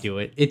can't math. do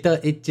it. It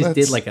just did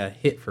That's- like a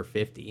hit for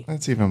 50.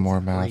 That's even more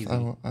math.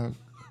 crazy. I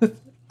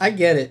I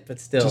get it, but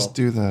still, just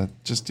do the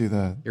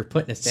you're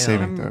putting us down.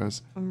 saving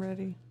throws. I'm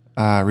ready.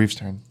 Reeve's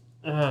turn.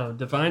 Oh,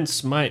 Divine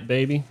Smite,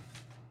 baby.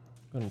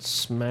 Go ahead and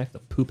smack the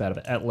poop out of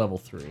it at level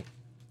 3.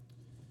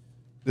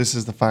 This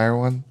is the fire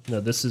one. No,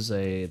 this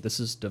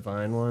is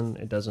Divine one.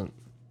 It doesn't.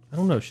 I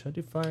don't know. Should I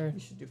do fire? You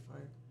should do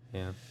fire.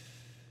 Yeah.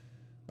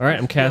 All right,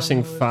 I'm Which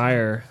casting one was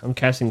fire. I'm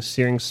casting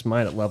Searing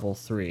Smite at level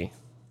 3,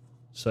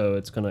 so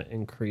it's gonna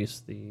increase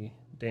the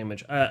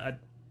damage.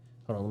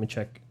 Hold on, let me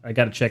check. I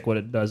gotta check what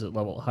it does at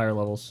higher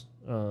levels.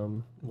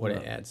 What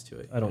it adds to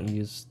it. I don't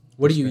use.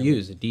 What do you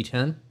use? A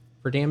D10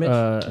 for damage?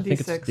 I think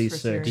it's D6 for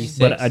D6,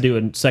 Searing. but I do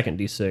a second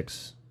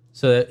D6.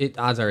 So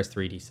odds are it's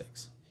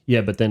 3d6. Yeah,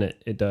 but then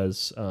it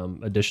does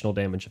additional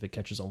damage if it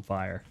catches on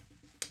fire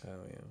Oh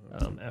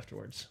yeah.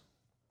 afterwards.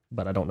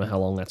 But I don't know how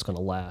long that's going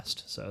to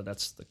last. So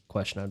that's the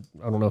question.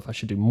 I don't know if I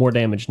should do more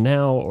damage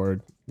now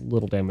or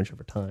little damage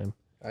over time.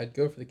 I'd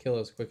go for the kill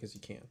as quick as you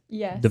can.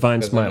 Yes.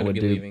 Divine 'Cause I'm Smite gonna would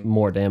be do leaving.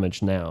 more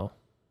damage now.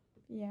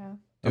 Yeah.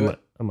 Do it.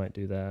 I might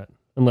do that.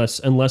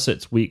 Unless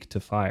it's weak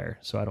to fire.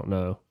 So I don't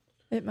know.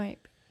 It might.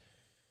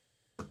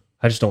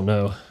 I just don't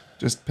know.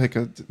 Just make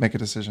a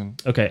decision.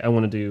 Okay, I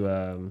want to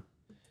do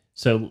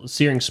so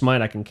Searing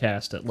Smite I can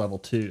cast at level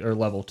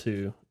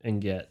 2 and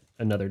get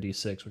another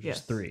D6, which is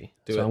Yes. 3.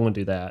 Do so it. I want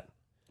to do that.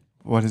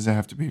 What does it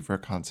have to be for a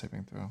con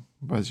saving throw?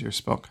 What is your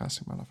spell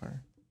casting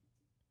modifier?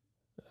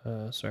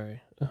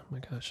 Sorry. Oh my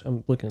gosh,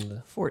 I'm looking at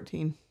the.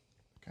 14.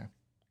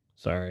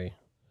 Sorry.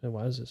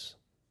 Why is this?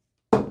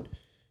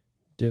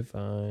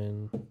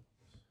 Divine.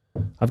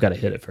 I've got to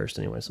hit it first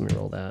anyway, so let me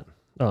roll that.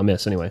 Oh, I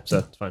miss anyway, so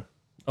it's fine.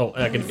 Oh,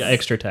 I can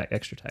extra attack.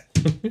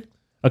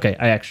 Okay,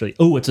 I actually.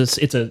 Oh, it's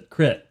a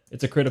crit.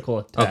 It's a critical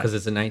attack. Oh, because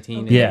it's a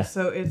 19. Okay, Yeah.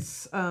 So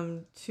it's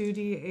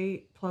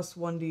 2d8 plus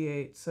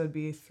 1d8, so it'd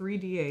be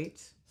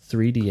 3d8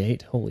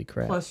 3d8. Holy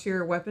crap! plus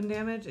your weapon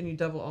damage, and you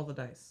double all the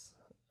dice.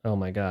 Oh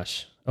my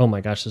gosh.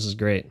 This is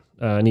great.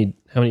 I need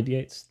how many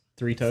d8s?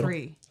 3 total.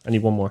 3. I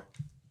need one more.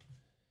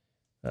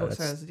 Oh, That's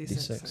sorry, that's a d6.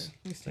 Sorry.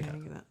 Let me see how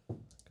you get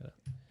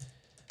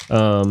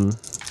that.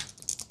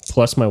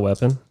 Plus my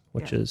weapon,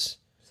 which Yeah. is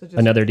So just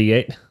another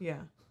d8.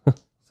 Yeah.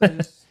 So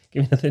just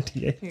Give me another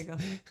d8. here you go.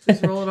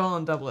 Just roll it all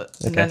and double it,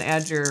 and Okay. then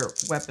add your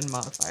weapon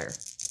modifier.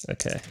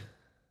 Okay.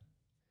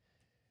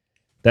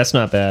 That's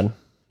not bad.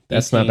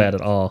 That's not 18. bad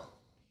at all.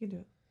 You can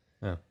do it.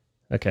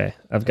 Okay.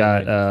 I've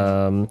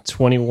got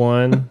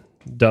 21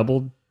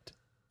 doubled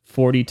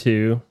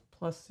 42,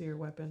 Plus your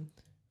weapon.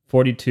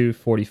 42,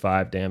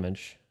 45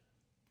 damage.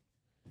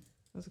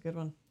 That's a good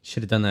one.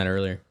 Should have done that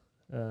earlier.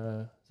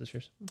 Is this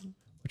yours? Mm-hmm.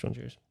 Which one's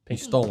yours? You Pink.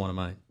 stole one of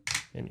mine.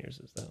 And yours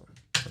is that one.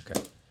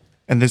 Okay.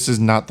 And this is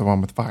not the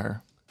one with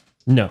fire.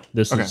 No,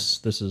 this Okay.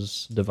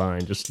 is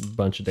divine, just a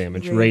bunch of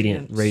damage.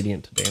 Radiant.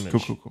 Radiant damage.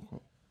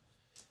 Cool.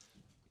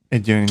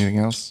 And do anything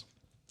else?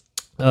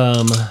 Is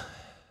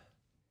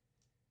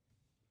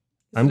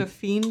I'm- it a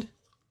fiend?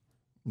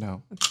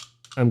 No.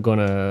 I'm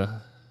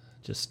gonna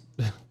just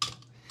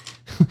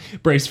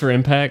brace for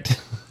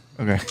impact.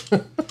 Okay. Is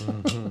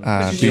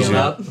your shield Bijou.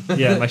 up?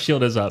 Yeah, my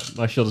shield is up.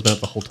 My shield has been up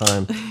the whole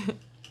time.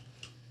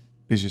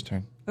 Bijou's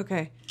turn.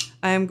 Okay.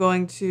 I am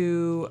going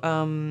to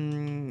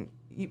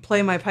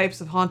play my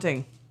pipes of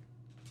haunting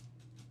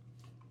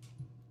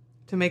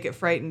to make it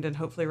frightened and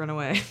hopefully run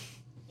away.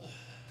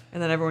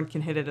 And then everyone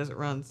can hit it as it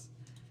runs.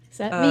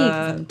 Except me,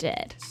 because I'm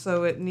dead.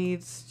 So it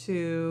needs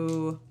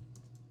to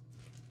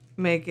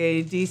make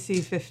a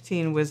DC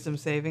 15 wisdom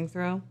saving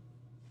throw.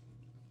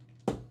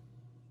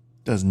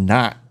 Does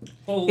not.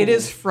 It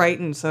is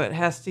frightened, so it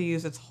has to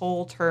use its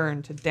whole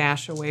turn to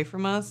dash away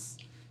from us.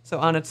 So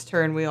on its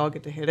turn, we all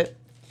get to hit it.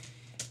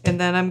 And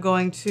then I'm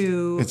going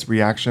to Its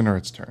reaction or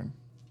its turn?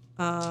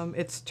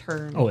 its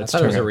turn. Oh, I it's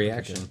thought it was a turn.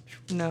 reaction.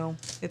 No,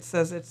 it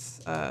says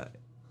its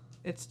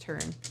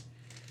turn.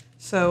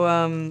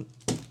 So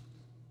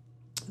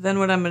then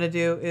what I'm gonna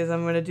do is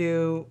I'm gonna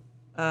do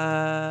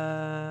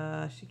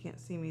she can't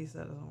see me, so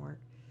that doesn't work.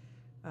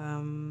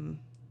 I'm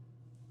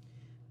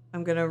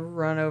gonna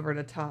run over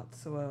to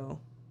Tatsuo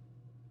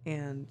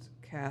and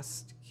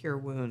cast Cure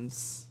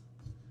Wounds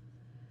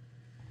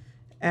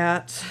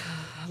at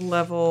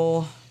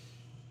level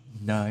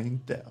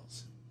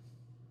 9,000.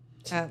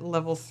 at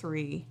level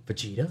 3.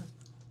 Vegeta?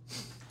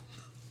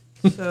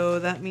 So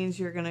that means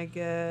you're gonna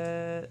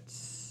get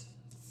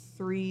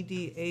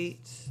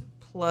 3d8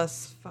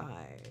 plus 5.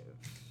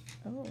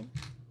 Oh.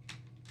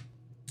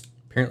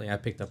 Apparently I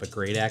picked up a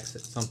great axe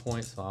at some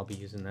point, so I'll be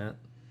using that.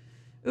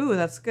 Ooh,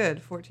 that's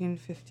good. 14,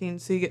 15.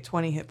 So you get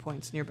 20 hit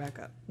points and you're back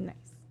up. Nice.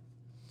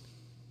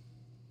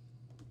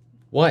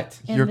 What?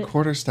 And Your it-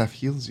 quarterstaff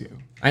heals you.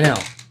 I know,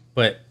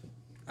 but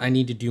I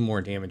need to do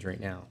more damage right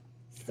now.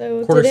 So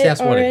did it Quarterstaff's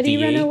what, a already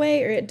run D8?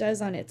 away, or it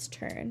does on its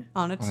turn?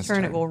 On its On its turn,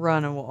 it turn. will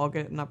run and we'll all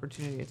get an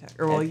opportunity attack.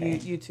 Or, well, Okay.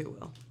 you two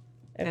will.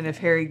 And Okay. if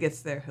Harry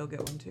gets there, he'll get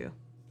one too.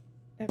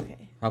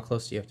 Okay. How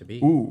close do you have to be?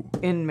 Ooh.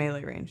 In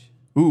melee range.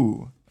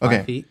 Ooh. 5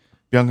 Okay. feet?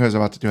 Byung-Ho's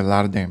about to do a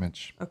lot of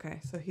damage.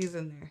 Okay, so he's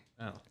in there.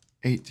 Oh.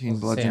 18 I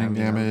was gonna say, bludgeoning I mean,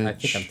 damage.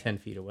 I think I'm 10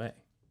 feet away.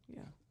 Yeah.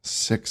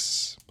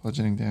 6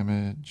 bludgeoning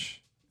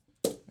damage.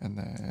 And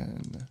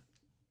then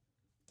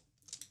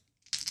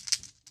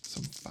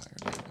some fire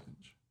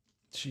damage.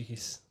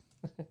 Jeez.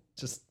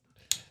 Just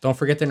Don't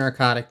forget the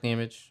narcotic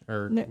damage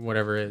or No.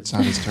 whatever it It's is.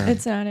 not his turn.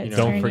 It's not its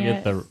know, turn don't forget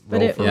yet, the but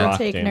roll it for will rock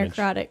take damage.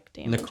 necrotic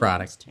damage. Necrotic.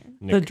 on its turn.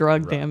 The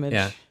drug Rock. damage.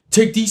 Yeah.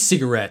 Take these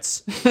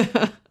cigarettes.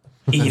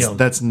 Eat That's, them.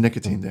 that's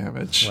nicotine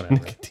damage.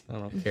 Whatever. I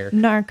don't care.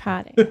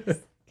 Narcotics.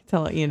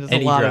 Tell Ian does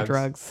Any a lot drugs. of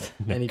drugs.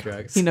 Any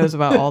drugs. He knows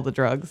about all the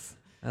drugs.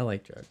 I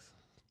like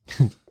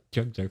drugs.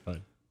 Drugs are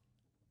fun.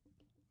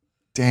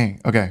 Dang.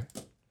 Okay.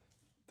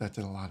 That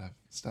did a lot of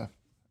stuff.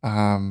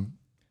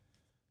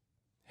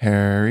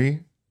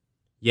 Harry.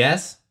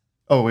 Yes?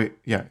 Oh, wait.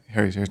 Yeah.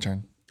 Harry's your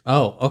turn.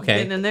 Oh, okay.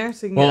 Getting in there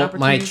so you can get Well, opportunity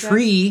my attacks?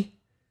 tree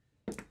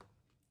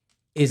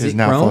Is it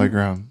now grown? fully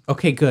grown.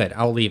 Okay, good.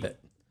 I'll leave it.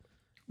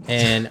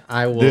 And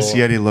I will. This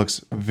Yeti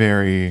looks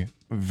very,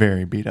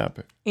 very beat up.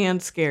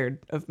 And scared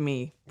of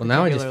me. Well,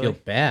 now I just feel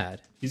particularly.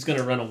 bad. He's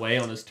gonna run away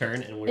on his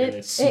turn, and we're It- gonna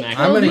it smack. I'm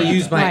killed going to me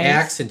use my twice.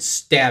 axe and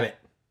stab it.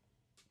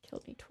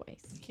 Killed me twice.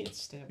 You can't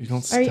stab. You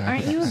don't Are you- stab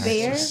aren't it, you a just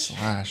bear?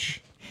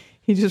 Slash.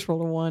 He just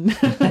rolled a 1.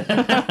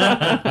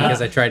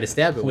 Because I tried to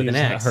stab it with an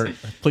axe. Hurt.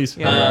 Please.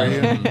 Yeah.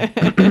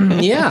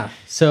 hurt. Yeah.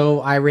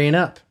 So I ran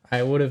up.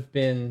 I would have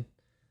been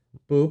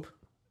boop.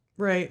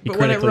 Right. He But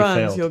when it critically runs,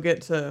 failed. you'll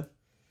get to.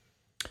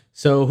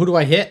 So who do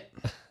I hit?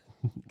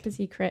 Because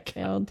he crit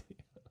failed.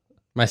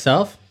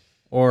 Myself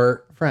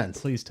or friends?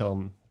 Please tell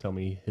me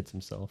he hits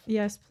himself.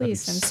 Yes, That'd be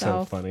please,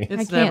 himself. So funny.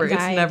 It's can't never. It's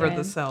die never again.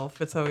 the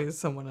self. It's always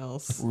someone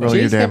else. Roll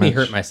your Jace had me damage.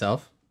 hurt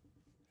myself.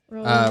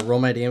 Roll. Roll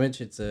my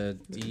damage. It's a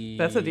D.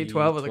 That's a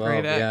D12 with a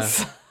great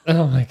axe.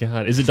 Oh my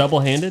god. Is it double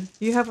handed?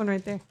 You have one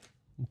right there.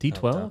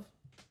 D12?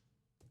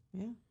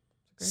 Yeah. Great.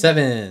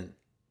 7.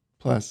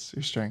 Plus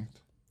your strength.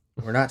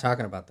 We're not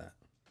talking about that.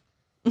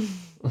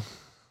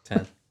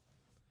 10.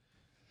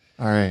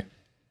 All right.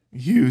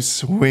 You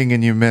swing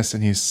and you miss,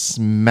 and you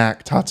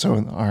smack Tatsu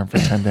in the arm for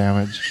 10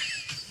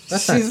 damage.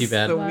 That's not She's too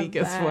bad. The Love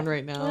weakest that. one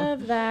right now.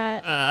 Love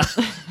that.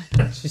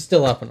 She's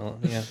still up and on.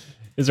 Yeah.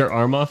 Is her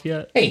arm off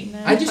yet? Hey,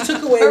 No. I just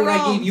took away what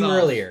I gave you Wrong.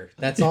 earlier.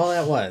 That's all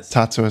that was.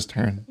 Tatsu's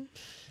turn.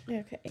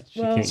 Okay.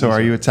 She Well, can't So use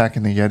are you her-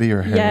 attacking the Yeti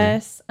or Harry?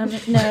 yes.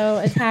 No,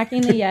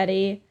 attacking the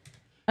Yeti.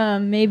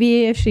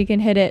 Maybe if she can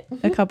hit it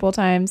a couple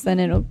times, then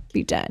it'll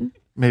be done.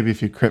 Maybe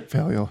if you crit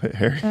fail, you'll hit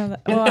Harry. Well,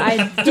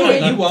 I Do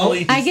it. You did.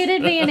 won't. I get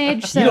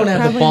advantage, so You don't have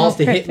the probably balls won't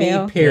to crit hit me,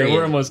 fail. Yeah, period.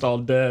 we're almost all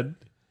dead.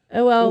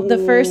 Well, the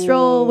first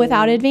roll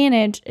without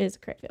advantage is a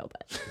crit fail,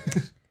 but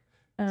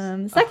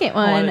the second I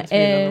want one it to be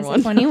another is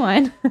one.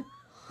 21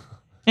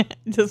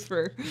 Just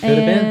for.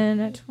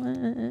 and a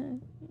 20.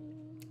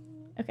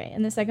 Okay,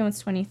 and the second one's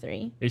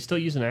 23. Are you still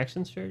using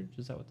action surge?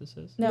 Is that what this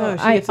is? No, No,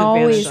 she I gets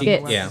advantage always on the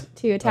get weapon. Yeah.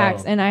 2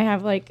 attacks, Oh. and I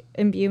have like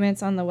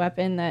imbuements on the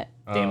weapon that.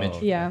 Damage.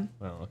 okay. Yeah.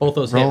 Oh, okay. Both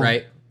those Roll. hit,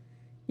 right?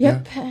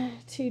 Yep,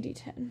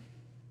 2d10.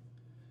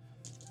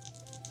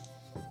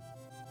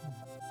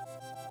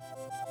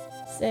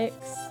 6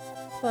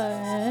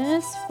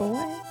 plus 4, All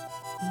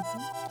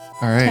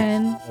right.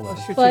 10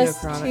 Plus your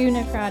plus two necrotic. 2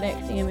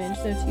 necrotic damage,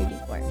 so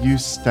 2d4. You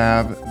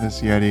stab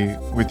this Yeti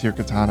with your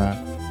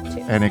katana,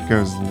 2. and it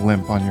goes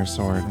limp on your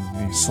sword,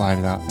 and you slide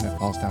it out, and it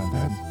falls down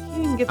dead.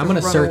 You can get I'm to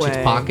going to run search away.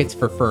 its pockets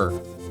for fur.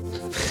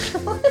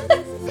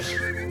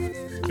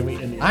 Can we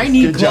end the I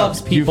need Good gloves,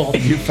 job. people.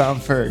 You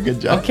found fur.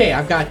 Good job. Okay,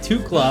 I've got 2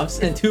 gloves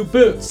and 2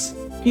 boots.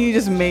 You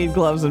just made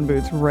gloves and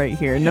boots right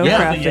here. No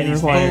Yeah, the crafting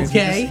Yeti's required. hands.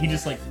 Okay. He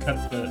just like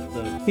cut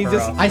the He fur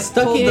just- off. I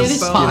stuck Pulled it the in his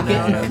bone pocket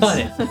out. and cut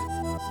it.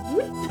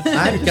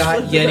 I've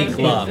got Yeti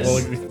gloves.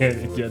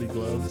 Yeti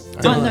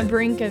gloves. On the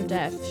brink of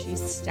death, she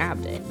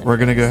stabbed it. in the We're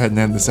going to go ahead and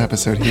end this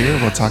episode here.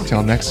 We'll talk to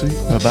y'all next week.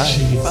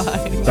 Bye-bye.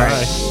 Bye.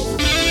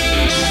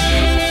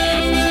 Bye.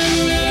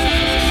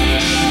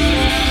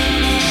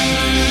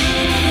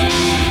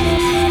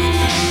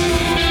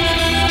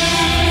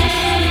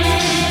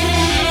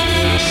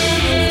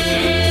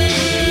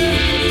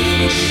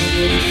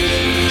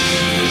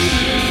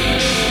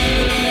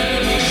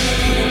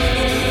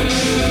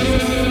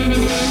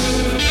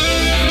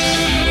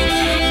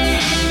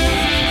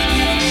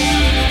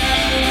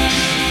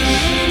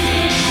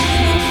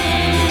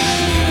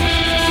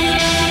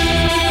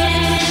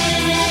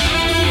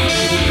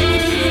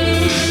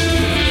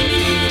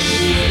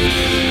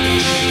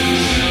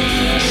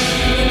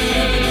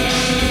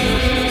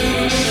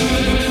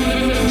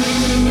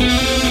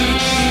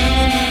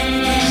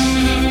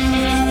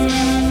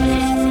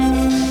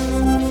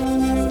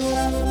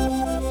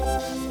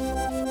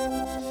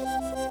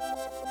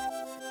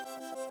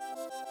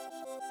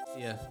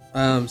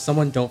 Yeah.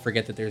 Someone don't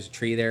forget that there's a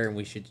tree there and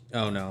we should.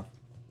 Oh no.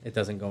 it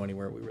doesn't go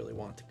anywhere we really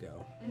want to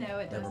go. No,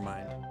 it Never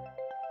mind.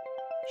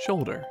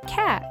 Shoulder.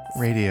 Cats.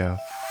 Radio.